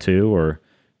get that too, or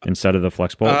instead of the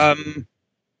FlexPulse?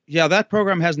 Yeah, that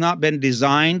program has not been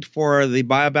designed for the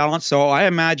BioBalance, so I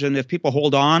imagine if people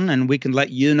hold on and we can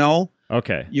let you know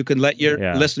Okay. You can let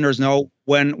your listeners know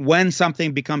when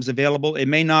something becomes available. It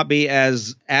may not be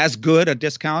as good a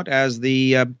discount as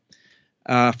the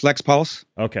Flex Pulse.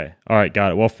 Okay. All right.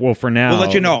 Got it. Well, for now, we'll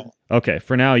let you know. Okay.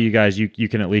 For now, you guys, you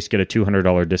can at least get a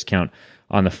 $200 discount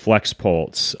on the Flex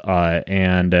Pulse,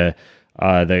 and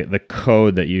the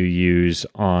code that you use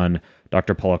on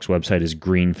Dr. Pawluk's website is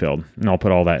Greenfield, and I'll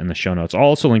put all that in the show notes. I'll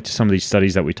also link to some of these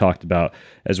studies that we talked about,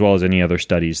 as well as any other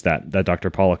studies that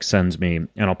Dr. Pawluk sends me, and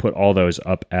I'll put all those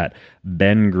up at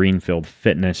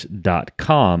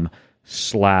bengreenfieldfitness.com/Pawluk,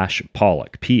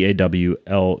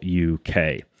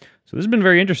 Pawluk. So this has been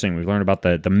very interesting. We've learned about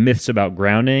the myths about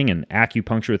grounding and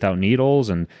acupuncture without needles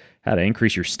and how to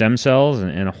increase your stem cells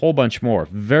and a whole bunch more.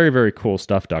 Very, very cool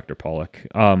stuff, Dr.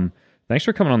 Pawluk. Thanks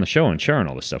for coming on the show and sharing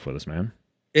all this stuff with us, man.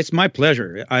 It's my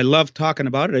pleasure. I love talking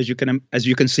about it, as you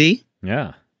can see.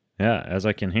 Yeah, as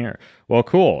I can hear. Well,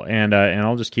 cool. And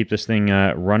I'll just keep this thing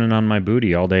running on my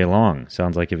booty all day long.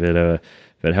 Sounds like if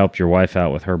it helped your wife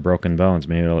out with her broken bones,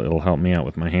 maybe it'll help me out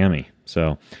with my hammy.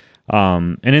 So.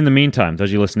 And in the meantime, those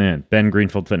of you listening in,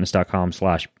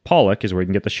 bengreenfieldfitness.com/Pawluk is where you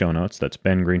can get the show notes. That's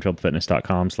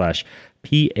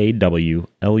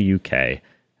bengreenfieldfitness.com/PAWLUK.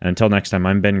 And until next time,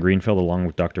 I'm Ben Greenfield along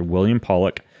with Dr. William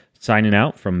Pawluk, signing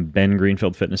out from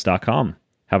bengreenfieldfitness.com.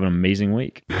 Have an amazing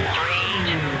week.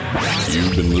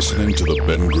 You've been listening to the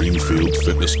Ben Greenfield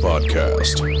Fitness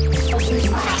Podcast.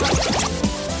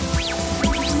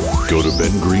 Go to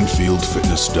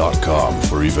bengreenfieldfitness.com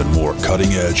for even more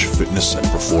cutting-edge fitness and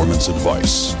performance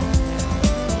advice.